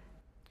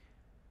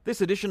 This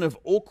edition of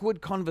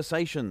Awkward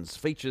Conversations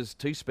features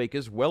two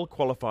speakers well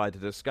qualified to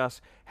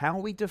discuss how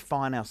we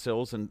define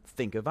ourselves and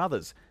think of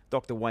others,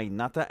 Dr. Wayne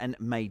Nutter and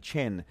Mei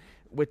Chen.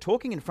 We're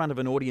talking in front of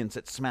an audience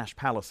at Smash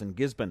Palace in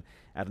Gisborne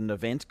at an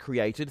event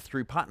created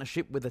through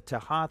partnership with the Te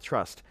Ha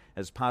Trust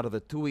as part of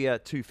the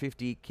Tuia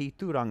 250 Ki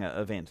Turanga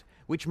event,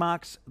 which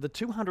marks the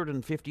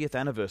 250th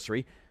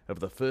anniversary of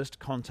the first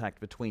contact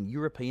between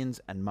Europeans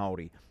and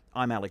Māori.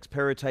 I'm Alex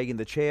Perrottet in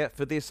the chair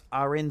for this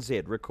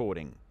RNZ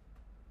recording.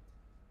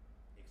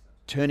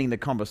 Turning the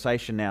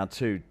conversation now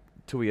to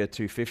Tuia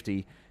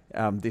 250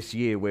 this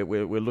year,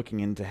 we're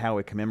looking into how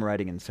we're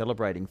commemorating and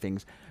celebrating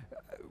things.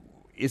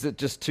 Is it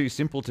just too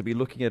simple to be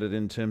looking at it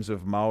in terms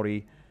of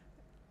Māori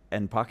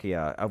and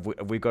Pākehā?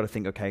 Have we got to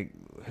think, okay,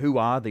 who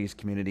are these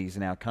communities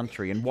in our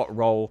country and what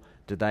role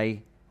do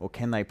they or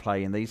can they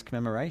play in these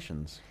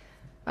commemorations?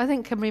 I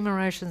think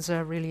commemorations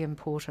are really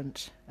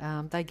important.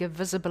 They give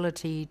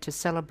visibility to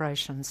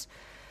celebrations.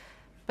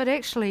 But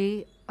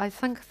actually, I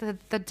think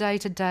that the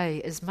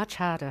day-to-day is much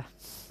harder.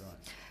 Right.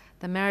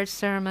 The marriage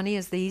ceremony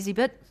is the easy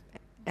bit,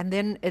 and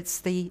then it's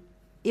the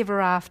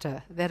ever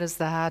after that is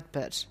the hard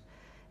bit.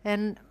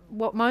 And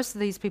what most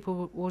of these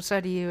people will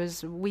say to you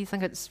is, we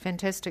think it's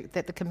fantastic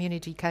that the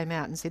community came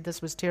out and said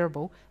this was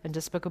terrible and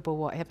despicable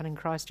what happened in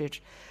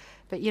Christchurch.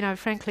 But, you know,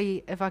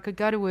 frankly, if I could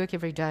go to work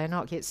every day and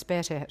not get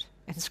spat at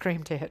and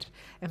screamed at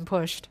and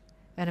pushed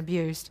and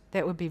abused,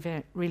 that would be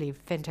really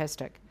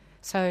fantastic.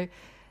 So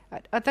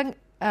I think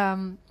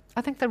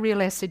the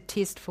real acid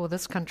test for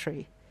this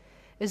country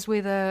is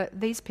whether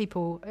these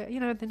people,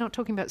 they're not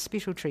talking about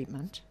special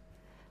treatment.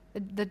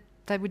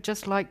 They would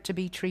just like to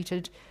be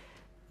treated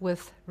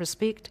with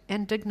respect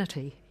and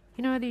dignity.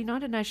 You know, the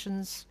United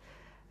Nations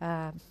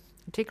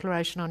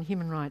Declaration on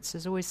Human Rights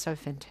is always so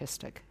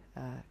fantastic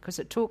because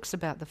it talks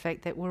about the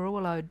fact that we're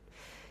all owed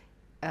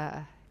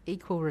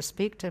equal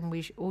respect and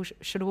we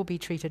should all be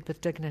treated with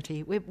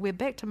dignity. We're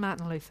back to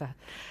Martin Luther.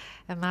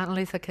 And Martin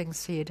Luther King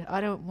said,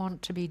 I don't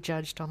want to be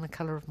judged on the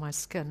colour of my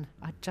skin.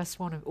 I just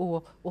want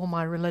to, or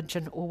my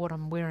religion, or what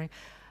I'm wearing.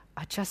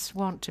 I just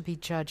want to be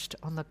judged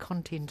on the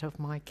content of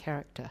my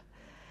character.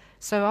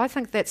 So I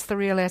think that's the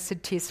real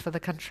acid test for the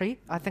country.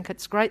 I think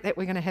it's great that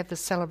we're going to have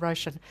this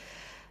celebration.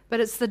 But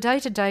it's the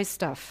day-to-day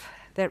stuff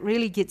that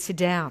really gets you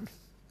down,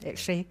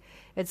 actually.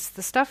 It's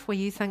the stuff where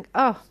you think,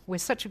 oh, we're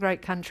such a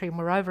great country and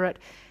we're over it.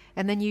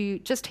 And then you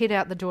just head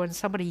out the door and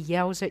somebody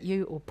yells at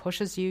you or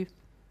pushes you.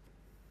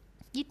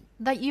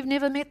 You've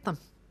never met them.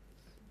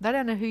 They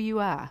don't know who you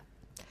are.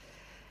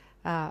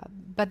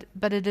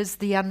 But it is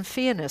the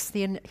unfairness,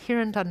 the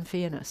inherent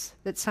unfairness,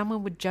 that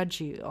someone would judge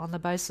you on the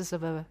basis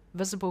of a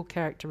visible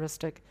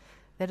characteristic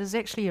that is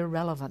actually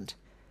irrelevant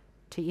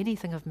to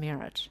anything of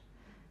merit.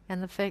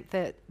 And the fact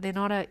that they're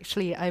not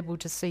actually able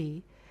to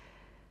see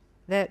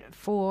that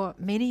for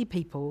many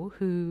people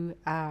who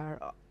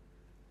are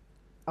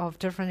of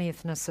different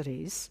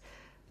ethnicities,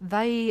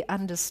 they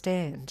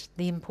understand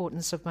the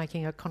importance of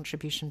making a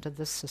contribution to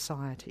this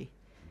society.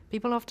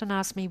 People often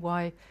ask me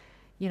why,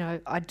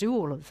 I do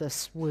all of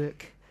this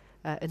work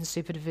in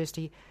Super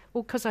Diversity.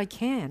 Well, because I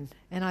can,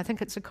 and I think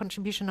it's a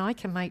contribution I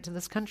can make to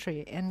this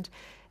country. And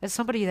as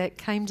somebody that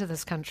came to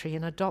this country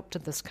and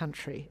adopted this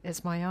country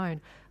as my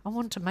own, I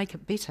want to make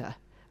it better.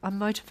 I'm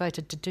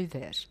motivated to do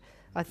that.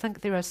 I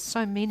think there are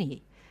so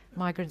many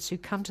migrants who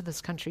come to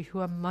this country who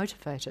are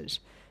motivated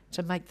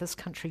to make this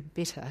country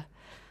better.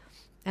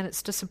 And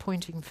it's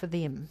disappointing for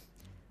them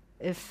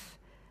if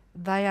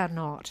they are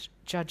not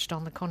judged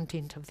on the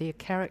content of their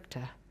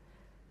character,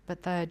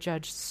 but they are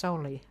judged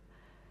solely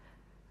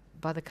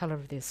by the colour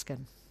of their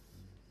skin.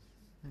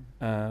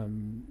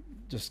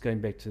 Just going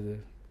back to the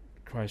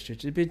Christchurch,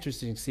 it'd be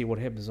interesting to see what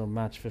happens on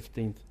March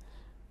 15th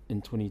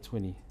in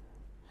 2020.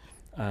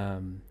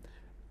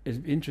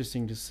 It'd be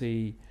interesting to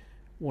see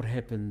what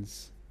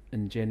happens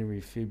in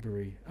January,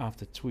 February,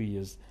 after 2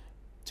 years,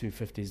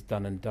 250 is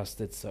done and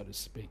dusted, so to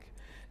speak.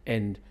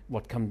 And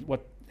what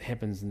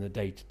happens in the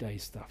day-to-day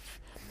stuff?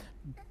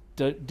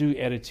 Do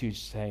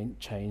attitudes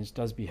change?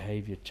 Does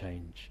behaviour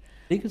change?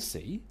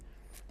 Legacy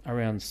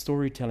around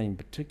storytelling in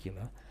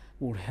particular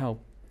will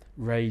help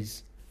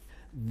raise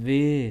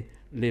their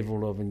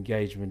level of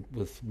engagement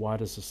with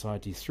wider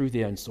society through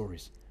their own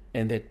stories.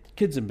 And that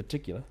kids in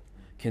particular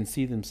can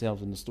see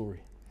themselves in the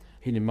story.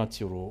 Hine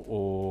Matioro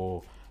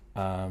or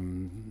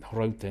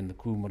Horauta and the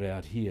Kumare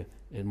out here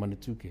in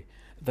Manituke,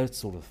 that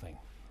sort of thing,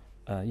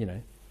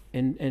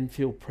 and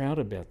feel proud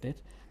about that.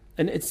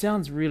 And it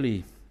sounds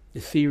really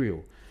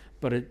ethereal,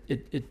 but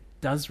it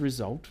does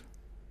result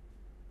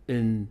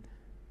in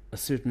a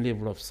certain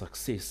level of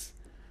success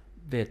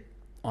that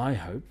I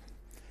hope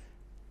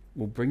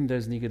will bring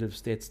those negative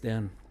stats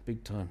down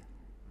big time.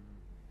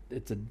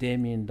 It's a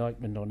damning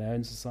indictment on our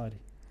own society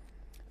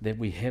that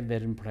we have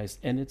that in place,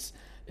 and it's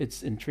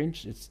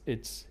entrenched,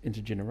 it's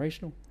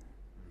intergenerational.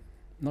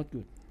 Not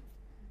good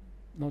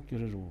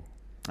at all.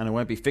 And it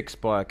won't be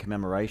fixed by a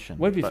commemoration.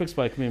 Fixed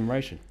by a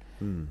commemoration.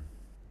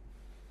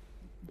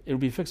 It'll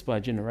be fixed by a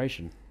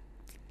generation.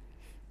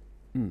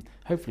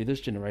 Hopefully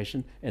this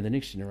generation and the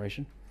next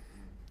generation,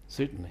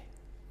 certainly.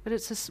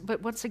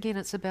 But once again,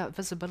 it's about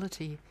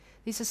visibility.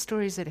 These are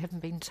stories that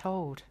haven't been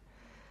told.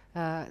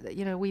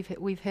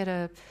 We've had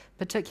a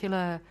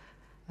particular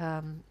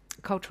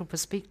cultural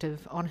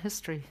perspective on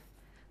history.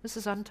 This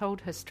is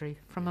untold history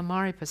from a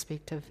Māori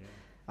perspective. Yeah.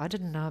 I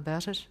didn't know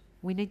about it.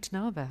 We need to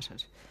know about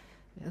it.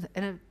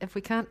 And if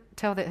we can't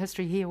tell that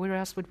history here, where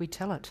else would we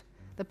tell it?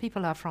 The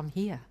people are from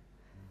here.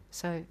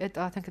 So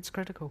I think it's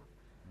critical.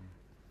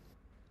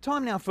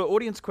 Time now for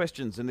audience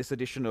questions in this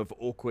edition of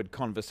Awkward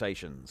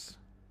Conversations.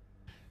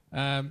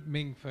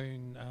 Ming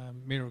Foon,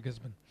 Miro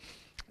Gisborne.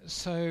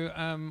 So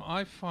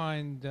I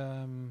find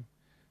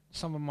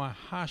some of my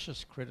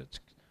harshest critics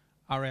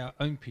are our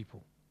own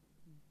people,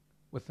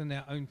 within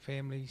our own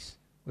families,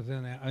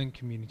 within our own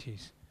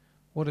communities.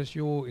 What is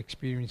your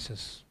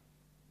experiences?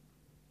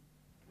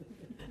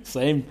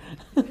 Same.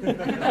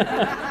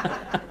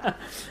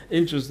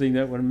 Interesting,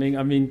 that one, Ming.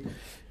 I mean,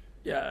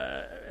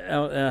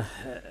 our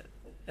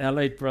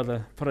late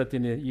brother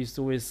Paratene used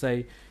to always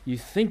say, you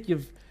think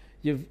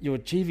you're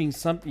achieving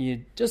something, you're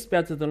just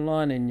about to the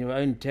line and your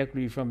own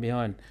tackle you from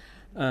behind.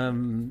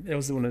 That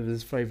was one of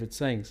his favourite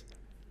sayings.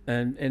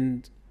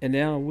 And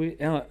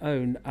our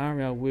own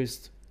are our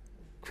worst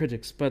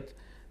critics, but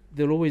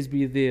they'll always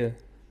be there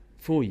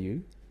for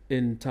you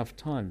in tough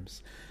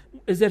times.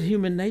 Is that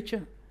human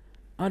nature?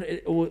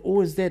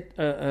 Or is that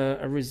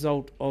a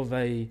result of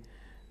a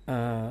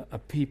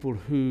people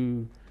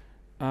who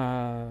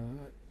are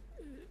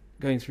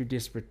going through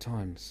desperate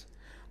times?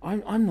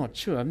 I'm not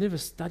sure. I've never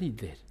studied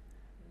that.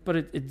 But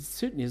it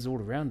certainly is all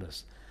around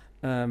us.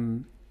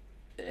 And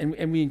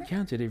we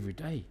encounter it every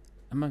day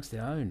amongst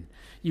our own.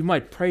 You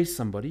might praise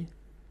somebody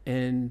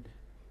and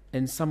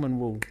someone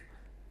will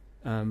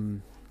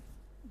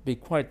be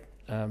quite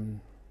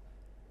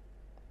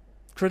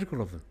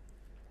critical of them.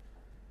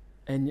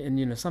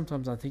 And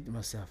sometimes I think to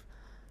myself,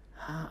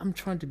 I'm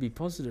trying to be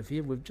positive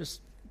here. We're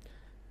just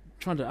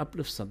trying to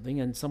uplift something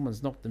and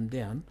someone's knocked them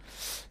down.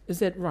 Is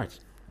that right?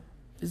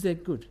 Is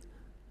that good?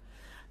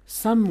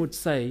 Some would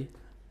say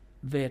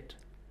that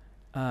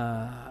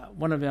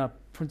one of our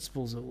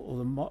principles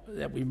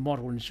that we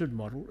model and should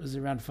model is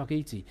around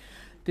whakaiti.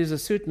 There's a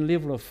certain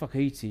level of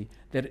whakaiti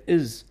that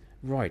is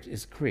right,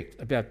 is correct,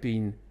 about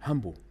being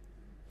humble,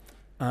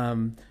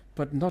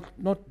 but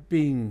not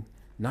being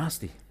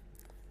nasty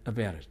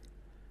about it.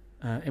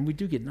 And we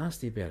do get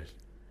nasty about it.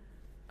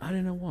 I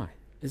don't know why.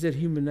 Is that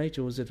human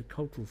nature or is it a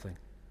cultural thing?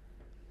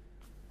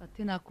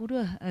 Tēnā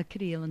kura,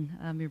 Kiri Ellen,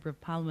 Member of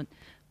Parliament.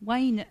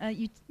 Wayne,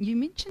 you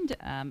mentioned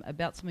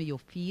about some of your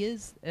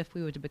fears if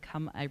we were to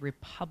become a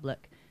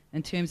republic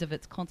in terms of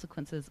its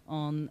consequences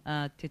on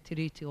Te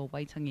Tiriti o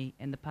Waitangi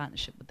and the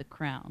partnership with the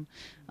Crown.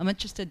 I'm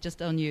interested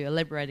just on you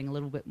elaborating a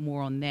little bit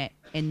more on that.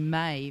 And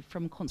May,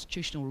 from a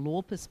constitutional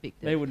law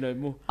perspective, May would know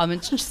more. I'm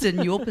interested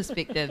in your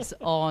perspectives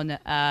on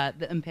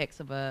the impacts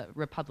of a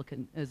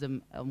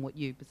republicanism and what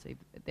you perceive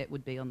that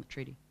would be on the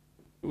treaty.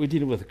 We're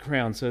dealing with the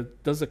Crown, so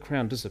does the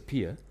Crown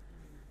disappear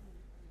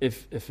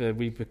if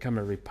we become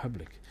a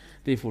republic?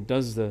 Therefore,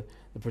 does the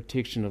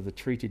protection of the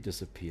treaty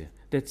disappear?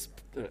 That's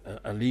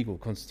a legal,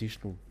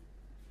 constitutional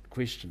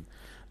question.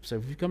 So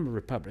if we become a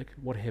republic,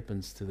 what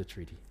happens to the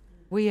treaty?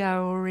 We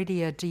are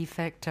already a de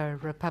facto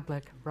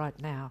republic right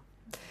now.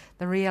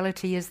 The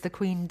reality is the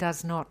Queen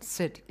does not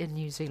sit in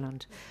New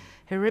Zealand.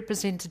 Her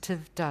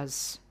representative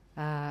does.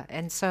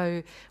 And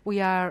so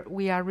we are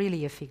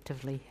really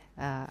effectively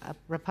a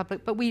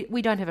republic, but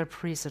we don't have a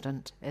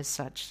president as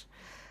such.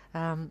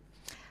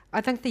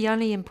 I think the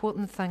only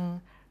important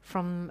thing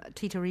from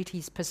Te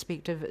Tiriti's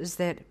perspective is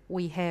that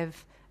we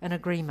have an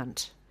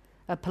agreement,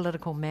 a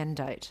political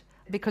mandate,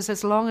 because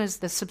as long as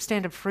the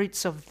substantive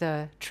fruits of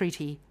the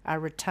treaty are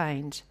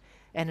retained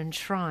and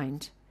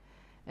enshrined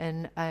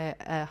in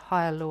a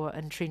higher law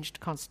entrenched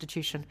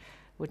constitution,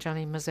 which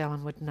only Ms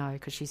Allen would know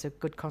because she's a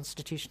good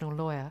constitutional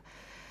lawyer,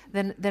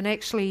 then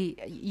actually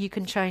you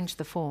can change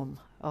the form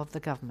of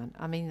the government.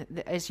 I mean,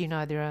 as you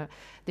know, there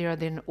are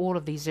then all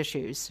of these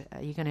issues.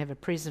 You're going to have a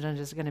president.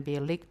 Is it going to be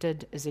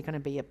elected? Is there going to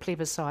be a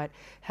plebiscite?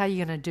 How are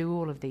you going to do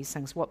all of these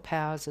things? What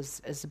powers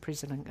is the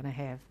president going to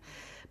have?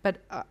 But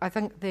I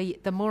think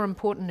the more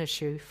important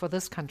issue for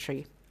this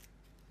country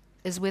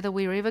is whether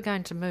we're ever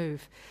going to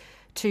move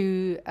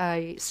to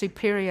a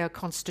superior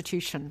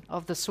constitution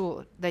of the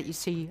sort that you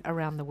see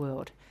around the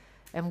world,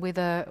 and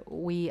whether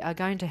we are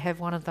going to have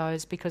one of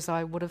those, because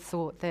I would have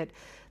thought that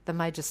the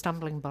major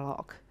stumbling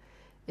block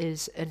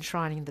is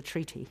enshrining the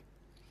treaty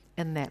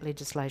in that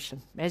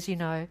legislation. As you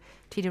know,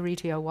 Te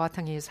Reti o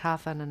Waitangi is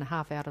half in and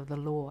half out of the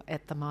law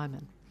at the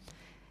moment.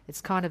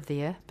 It's kind of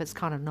there, but it's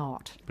kind of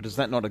not. But is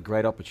that not a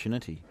great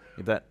opportunity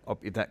if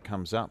that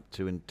comes up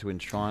to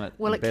enshrine it?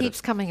 Well, it keeps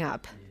coming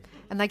up,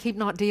 and they keep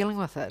not dealing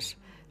with it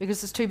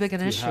because it's too big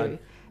an issue, hard.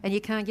 and you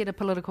can't get a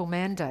political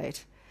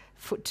mandate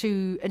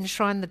to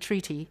enshrine the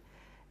treaty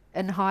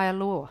in higher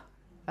law,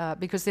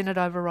 because then it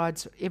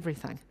overrides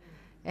everything.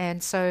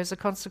 And so as a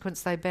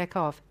consequence, they back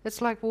off.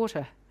 It's like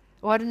water.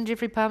 Why didn't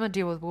Jeffrey Palmer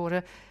deal with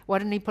water? Why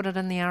didn't he put it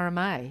in the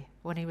RMA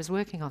when he was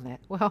working on that?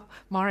 Well,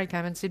 Maury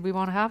came and said, we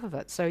want half of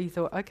it. So he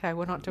thought, okay,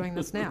 we're not doing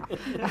this now.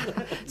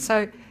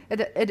 So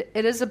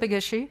it is a big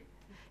issue.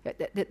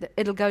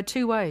 It'll go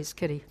two ways,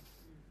 Kitty.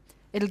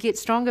 It'll get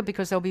stronger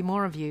because there'll be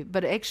more of you,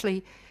 but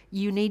actually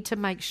you need to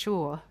make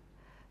sure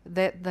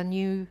that the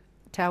new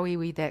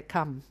tauiwi that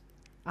come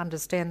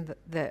understand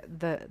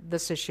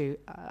this issue.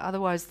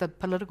 Otherwise, the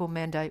political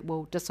mandate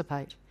will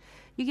dissipate.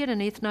 You get an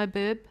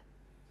ethno-burb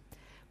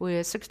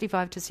where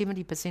 65 to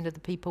 70% of the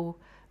people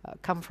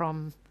come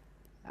from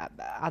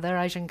other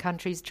Asian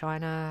countries,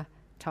 China,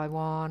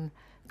 Taiwan,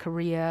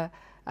 Korea.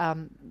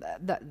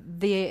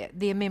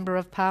 Their member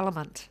of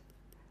parliament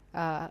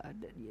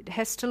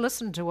has to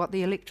listen to what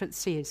the electorate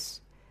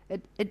says.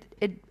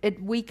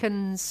 It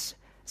weakens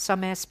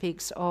some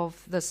aspects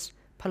of this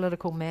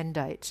political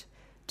mandate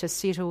to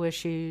settle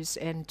issues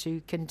and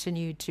to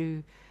continue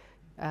to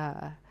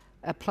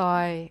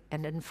apply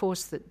and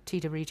enforce the Te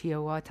Reti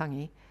o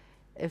Waitangi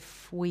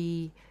if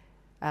we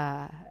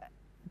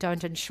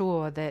don't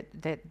ensure that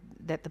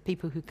the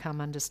people who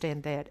come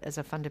understand that as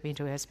a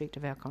fundamental aspect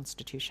of our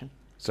constitution.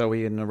 So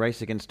we're in a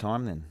race against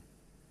time then?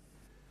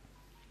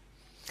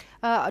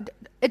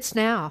 It's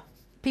now.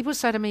 People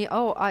say to me,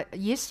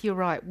 yes, you're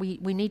right, we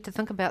need to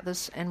think about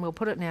this and we'll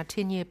put it in our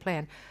 10-year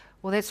plan.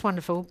 Well, that's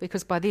wonderful,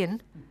 because by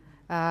then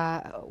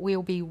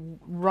we'll be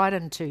right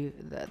into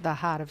the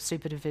heart of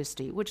super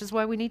diversity, which is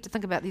why we need to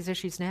think about these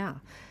issues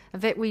now. In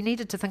fact, we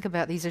needed to think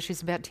about these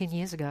issues about 10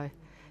 years ago,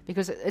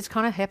 because it's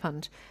kind of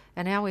happened,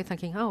 and now we're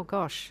thinking, oh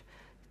gosh,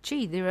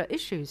 gee, there are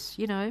issues,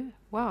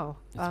 wow.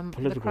 It's a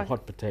political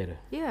hot potato.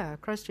 Yeah,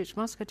 Christchurch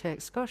mosque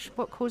attacks. Gosh,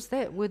 what caused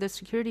that? Were the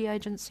security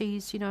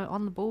agencies,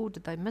 on the ball?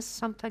 Did they miss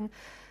something?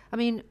 I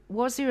mean,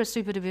 was there a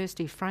super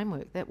diversity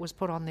framework that was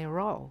put on their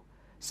role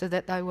so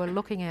that they were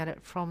looking at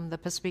it from the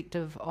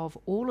perspective of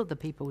all of the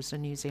peoples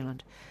in New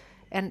Zealand?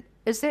 And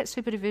is that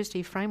super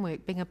diversity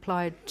framework being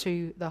applied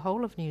to the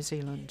whole of New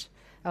Zealand?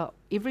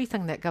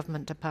 Everything that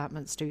government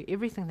departments do,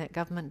 everything that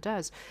government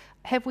does.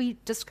 Have we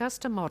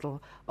discussed a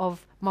model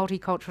of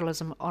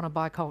multiculturalism on a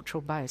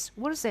bicultural base?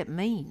 What does that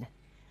mean?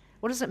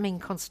 What does it mean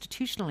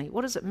constitutionally?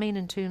 What does it mean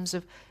in terms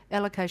of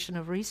allocation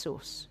of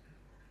resource?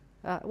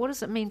 What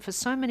does it mean for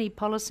so many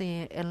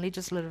policy and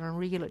legislative and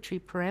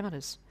regulatory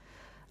parameters?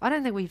 I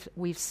don't think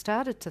we've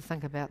started to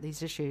think about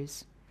these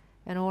issues,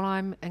 and all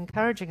I'm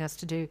encouraging us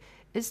to do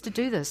is to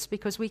do this,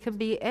 because we can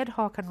be ad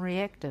hoc and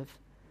reactive.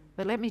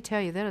 But let me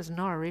tell you, that is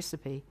not a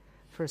recipe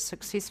for a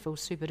successful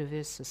super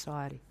diverse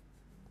society.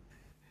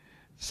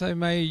 So,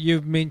 May,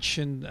 you've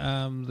mentioned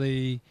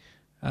the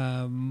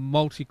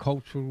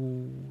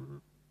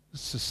multicultural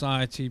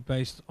society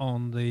based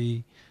on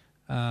the,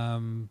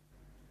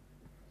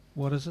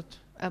 what is it?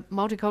 A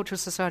multicultural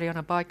society on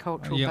a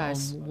bicultural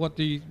base. What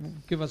do you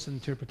give us an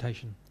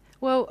interpretation?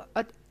 Well,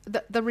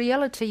 the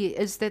reality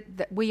is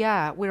that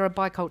we're a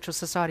bicultural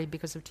society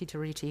because of Te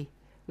Reti.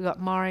 We've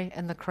got Māori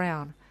and the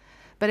Crown.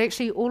 But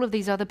actually all of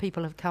these other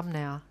people have come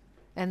now,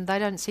 and they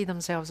don't see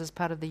themselves as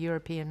part of the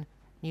European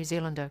New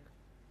Zealander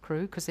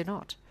crew, because they're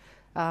not.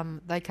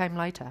 They came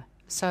later.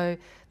 So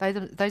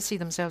they see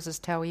themselves as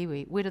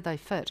tauiwi. Where do they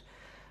fit?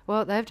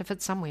 Well, they have to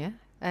fit somewhere,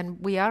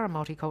 and we are a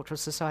multicultural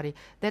society.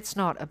 That's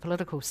not a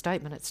political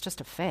statement, it's just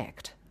a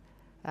fact.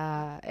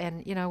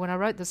 And, when I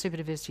wrote the Super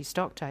Diversity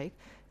Stocktake,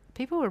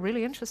 people were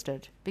really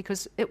interested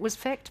because it was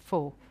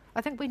factful.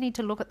 I think we need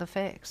to look at the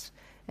facts.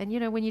 And,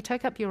 when you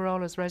take up your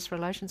role as Race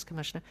Relations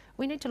Commissioner,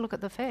 we need to look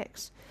at the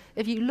facts.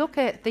 If you look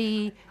at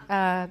the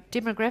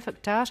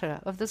demographic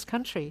data of this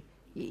country,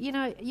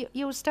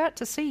 you'll start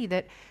to see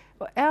that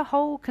our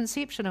whole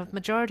conception of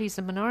majorities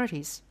and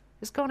minorities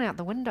has gone out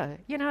the window.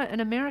 In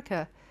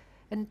America,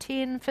 in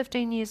 10,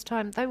 15 years'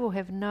 time, they will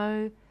have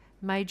no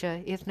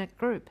major ethnic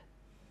group.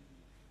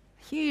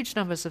 Huge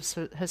numbers of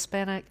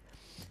Hispanic,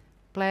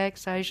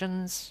 blacks,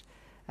 Asians,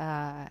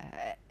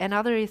 and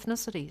other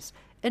ethnicities.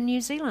 In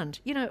New Zealand,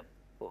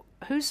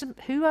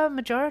 who are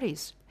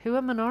majorities? Who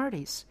are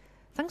minorities?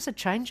 Things are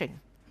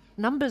changing.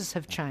 numbers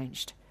have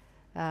changed.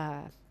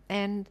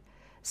 And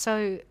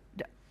so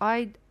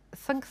I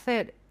think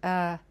that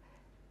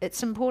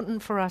it's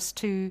important for us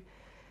to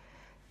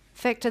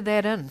factor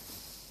that in.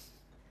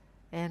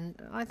 And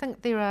I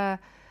think there are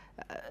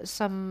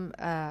some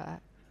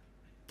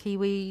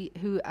Kiwi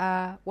who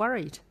are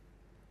worried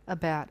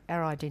about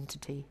our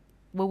identity.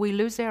 Will we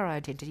lose our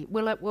identity?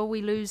 Will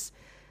we lose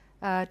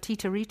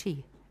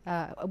Titiriti?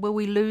 Will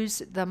we lose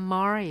the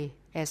Māori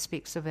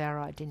aspects of our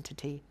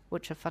identity,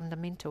 which are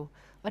fundamental?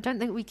 I don't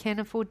think we can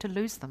afford to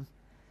lose them,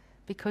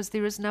 because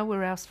there is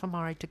nowhere else for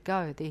Māori to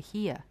go. They're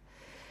here.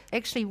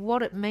 Actually,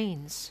 what it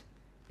means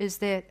is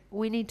that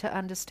we need to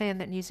understand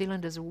that New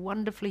Zealand is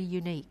wonderfully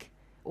unique.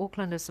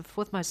 Auckland is the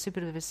fourth most super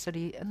diverse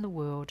city in the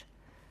world.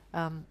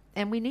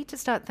 And we need to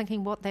start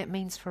thinking what that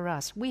means for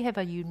us. We have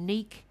a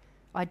unique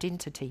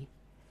identity,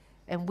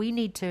 and we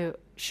need to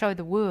show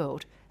the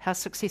world how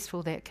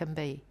successful that can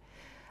be.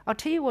 I'll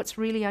tell you what's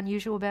really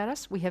unusual about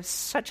us. We have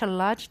such a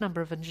large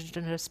number of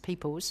Indigenous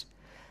peoples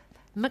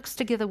mixed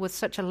together with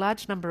such a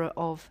large number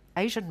of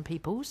Asian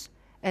peoples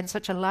and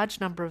such a large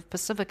number of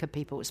Pacifica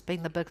peoples,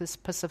 being the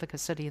biggest Pacifica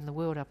city in the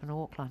world up in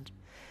Auckland.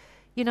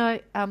 You know,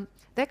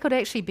 that could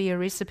actually be a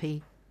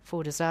recipe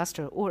for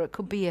disaster, or it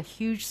could be a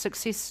huge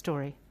success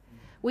story.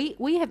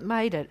 We have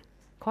made it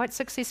quite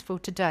successful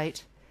to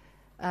date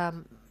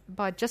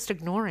by just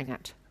ignoring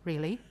it,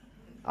 really.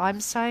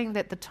 I'm saying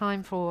that the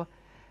time for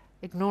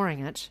ignoring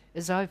it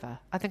is over.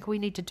 I think we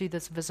need to do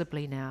this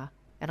visibly now,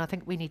 and I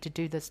think we need to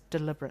do this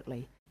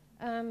deliberately.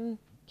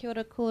 Kia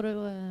ora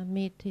kōrua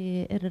me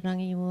te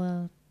irirangi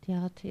o te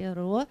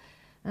Aotearoa,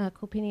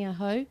 ko Penny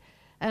Ahau.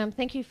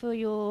 Thank you for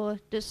your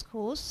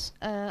discourse.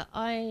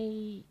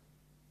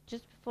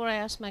 Just before I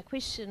ask my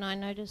question, I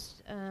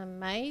noticed,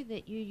 May,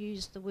 that you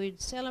used the word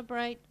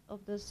celebrate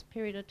of this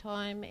period of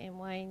time, and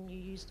Wayne, you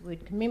used the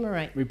word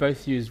commemorate. We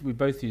both use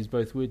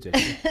both words,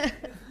 actually.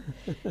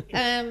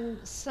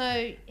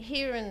 So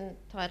here in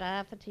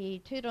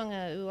Tairāwhiti,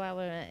 Tūranga,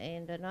 Uawa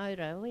and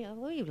Anaura,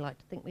 we would like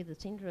to think we're the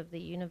centre of the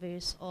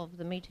universe of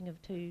the meeting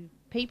of two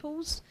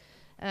peoples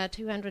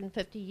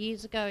 250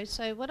 years ago.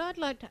 So what I'd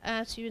like to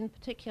ask you in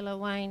particular,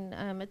 Wayne,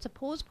 it's a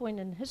pause point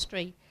in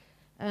history.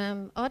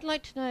 I'd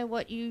like to know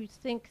what you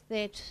think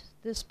that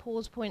this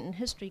pause point in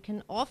history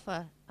can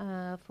offer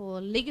for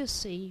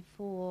legacy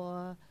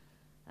for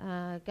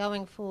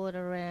going forward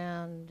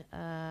around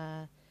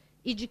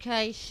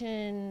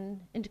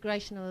education,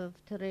 integration of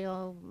te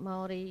reo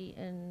Māori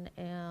in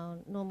our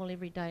normal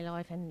everyday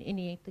life, and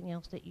anything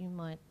else that you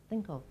might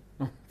think of.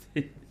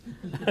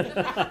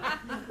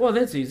 Well,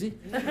 that's easy.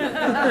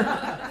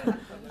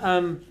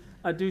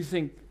 I do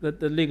think that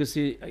the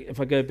legacy, if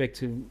I go back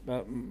to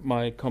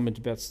my comment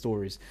about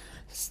stories,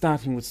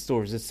 starting with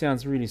stories, it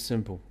sounds really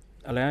simple.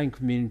 Allowing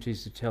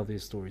communities to tell their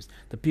stories.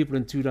 The people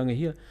in Tūranga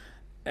here,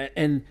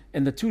 and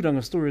the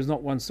Tūranga story is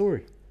not one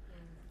story.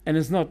 And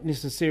it's not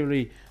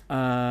necessarily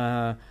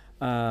 4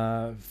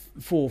 or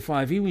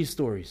 5 iwi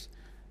stories.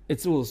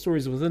 It's all the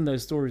stories within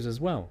those stories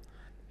as well.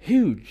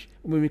 Huge.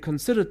 When we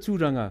consider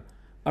Tūranga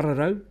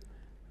Ararau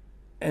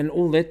and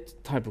all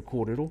that type of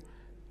kōrero,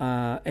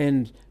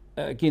 and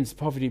against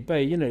Poverty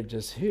Bay, you know, it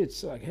just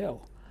hurts like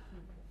hell.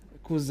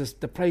 Because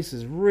the place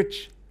is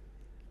rich,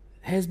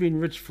 has been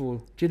rich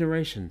for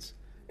generations,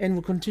 and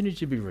will continue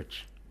to be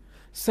rich.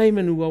 Same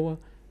in Uawa,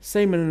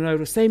 same in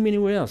Anaura, same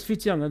anywhere else.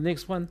 Whitianga, the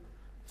next one,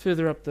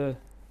 further up the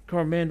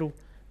Coromandel,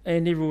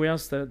 and everywhere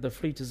else the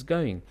fleet is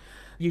going.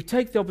 You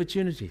take the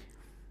opportunity.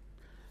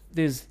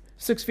 There's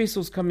 6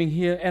 vessels coming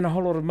here and a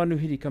whole lot of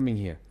manuhiri coming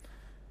here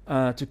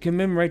to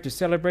commemorate, to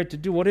celebrate, to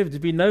do whatever, to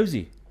be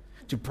nosy,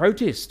 to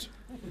protest,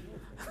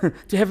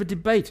 to have a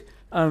debate.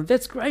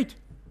 That's great,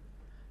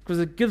 because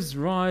it gives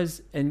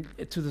rise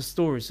to the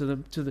stories,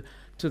 to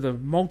the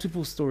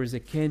multiple stories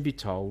that can be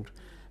told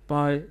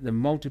by the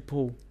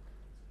multiple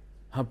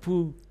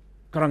hapu,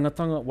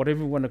 karangatanga,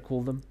 whatever you want to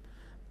call them.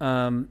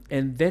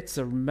 And that's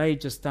a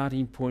major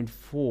starting point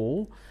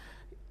for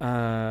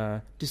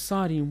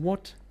deciding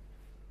what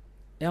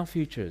our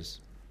future is.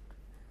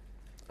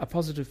 A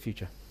positive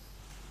future.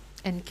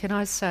 And can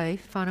I say,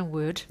 final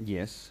word?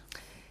 Yes.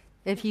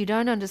 If you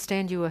don't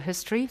understand your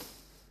history,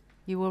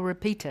 you will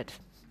repeat it.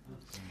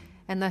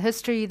 And the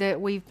history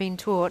that we've been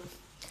taught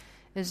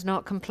is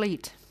not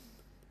complete.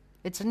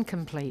 It's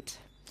incomplete.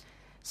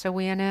 So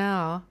we are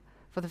now,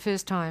 for the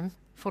first time,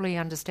 fully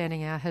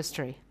understanding our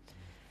history.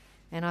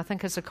 And I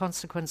think as a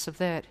consequence of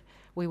that,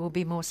 we will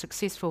be more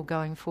successful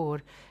going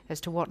forward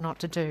as to what not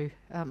to do.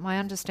 My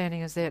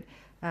understanding is that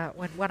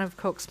when one of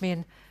Cook's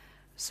men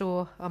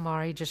saw a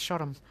Māori, he just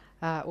shot him.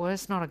 Well,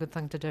 it's not a good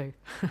thing to do.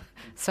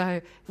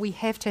 So we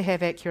have to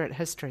have accurate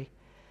history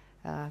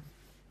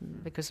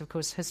because, of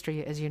course,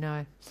 history, as you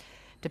know,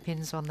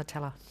 depends on the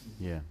teller.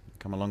 Yeah,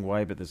 come a long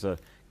way, but there's a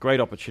great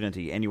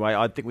opportunity. Anyway,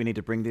 I think we need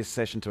to bring this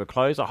session to a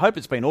close. I hope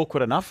it's been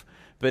awkward enough.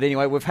 But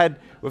anyway, we've had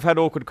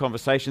awkward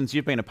conversations.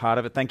 You've been a part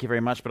of it. Thank you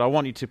very much. But I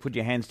want you to put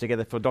your hands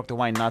together for Dr.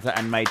 Wayne Ngata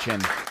and May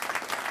Chen.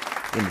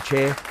 In the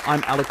chair,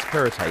 I'm Alex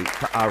Perrottet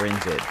for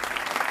RNZ.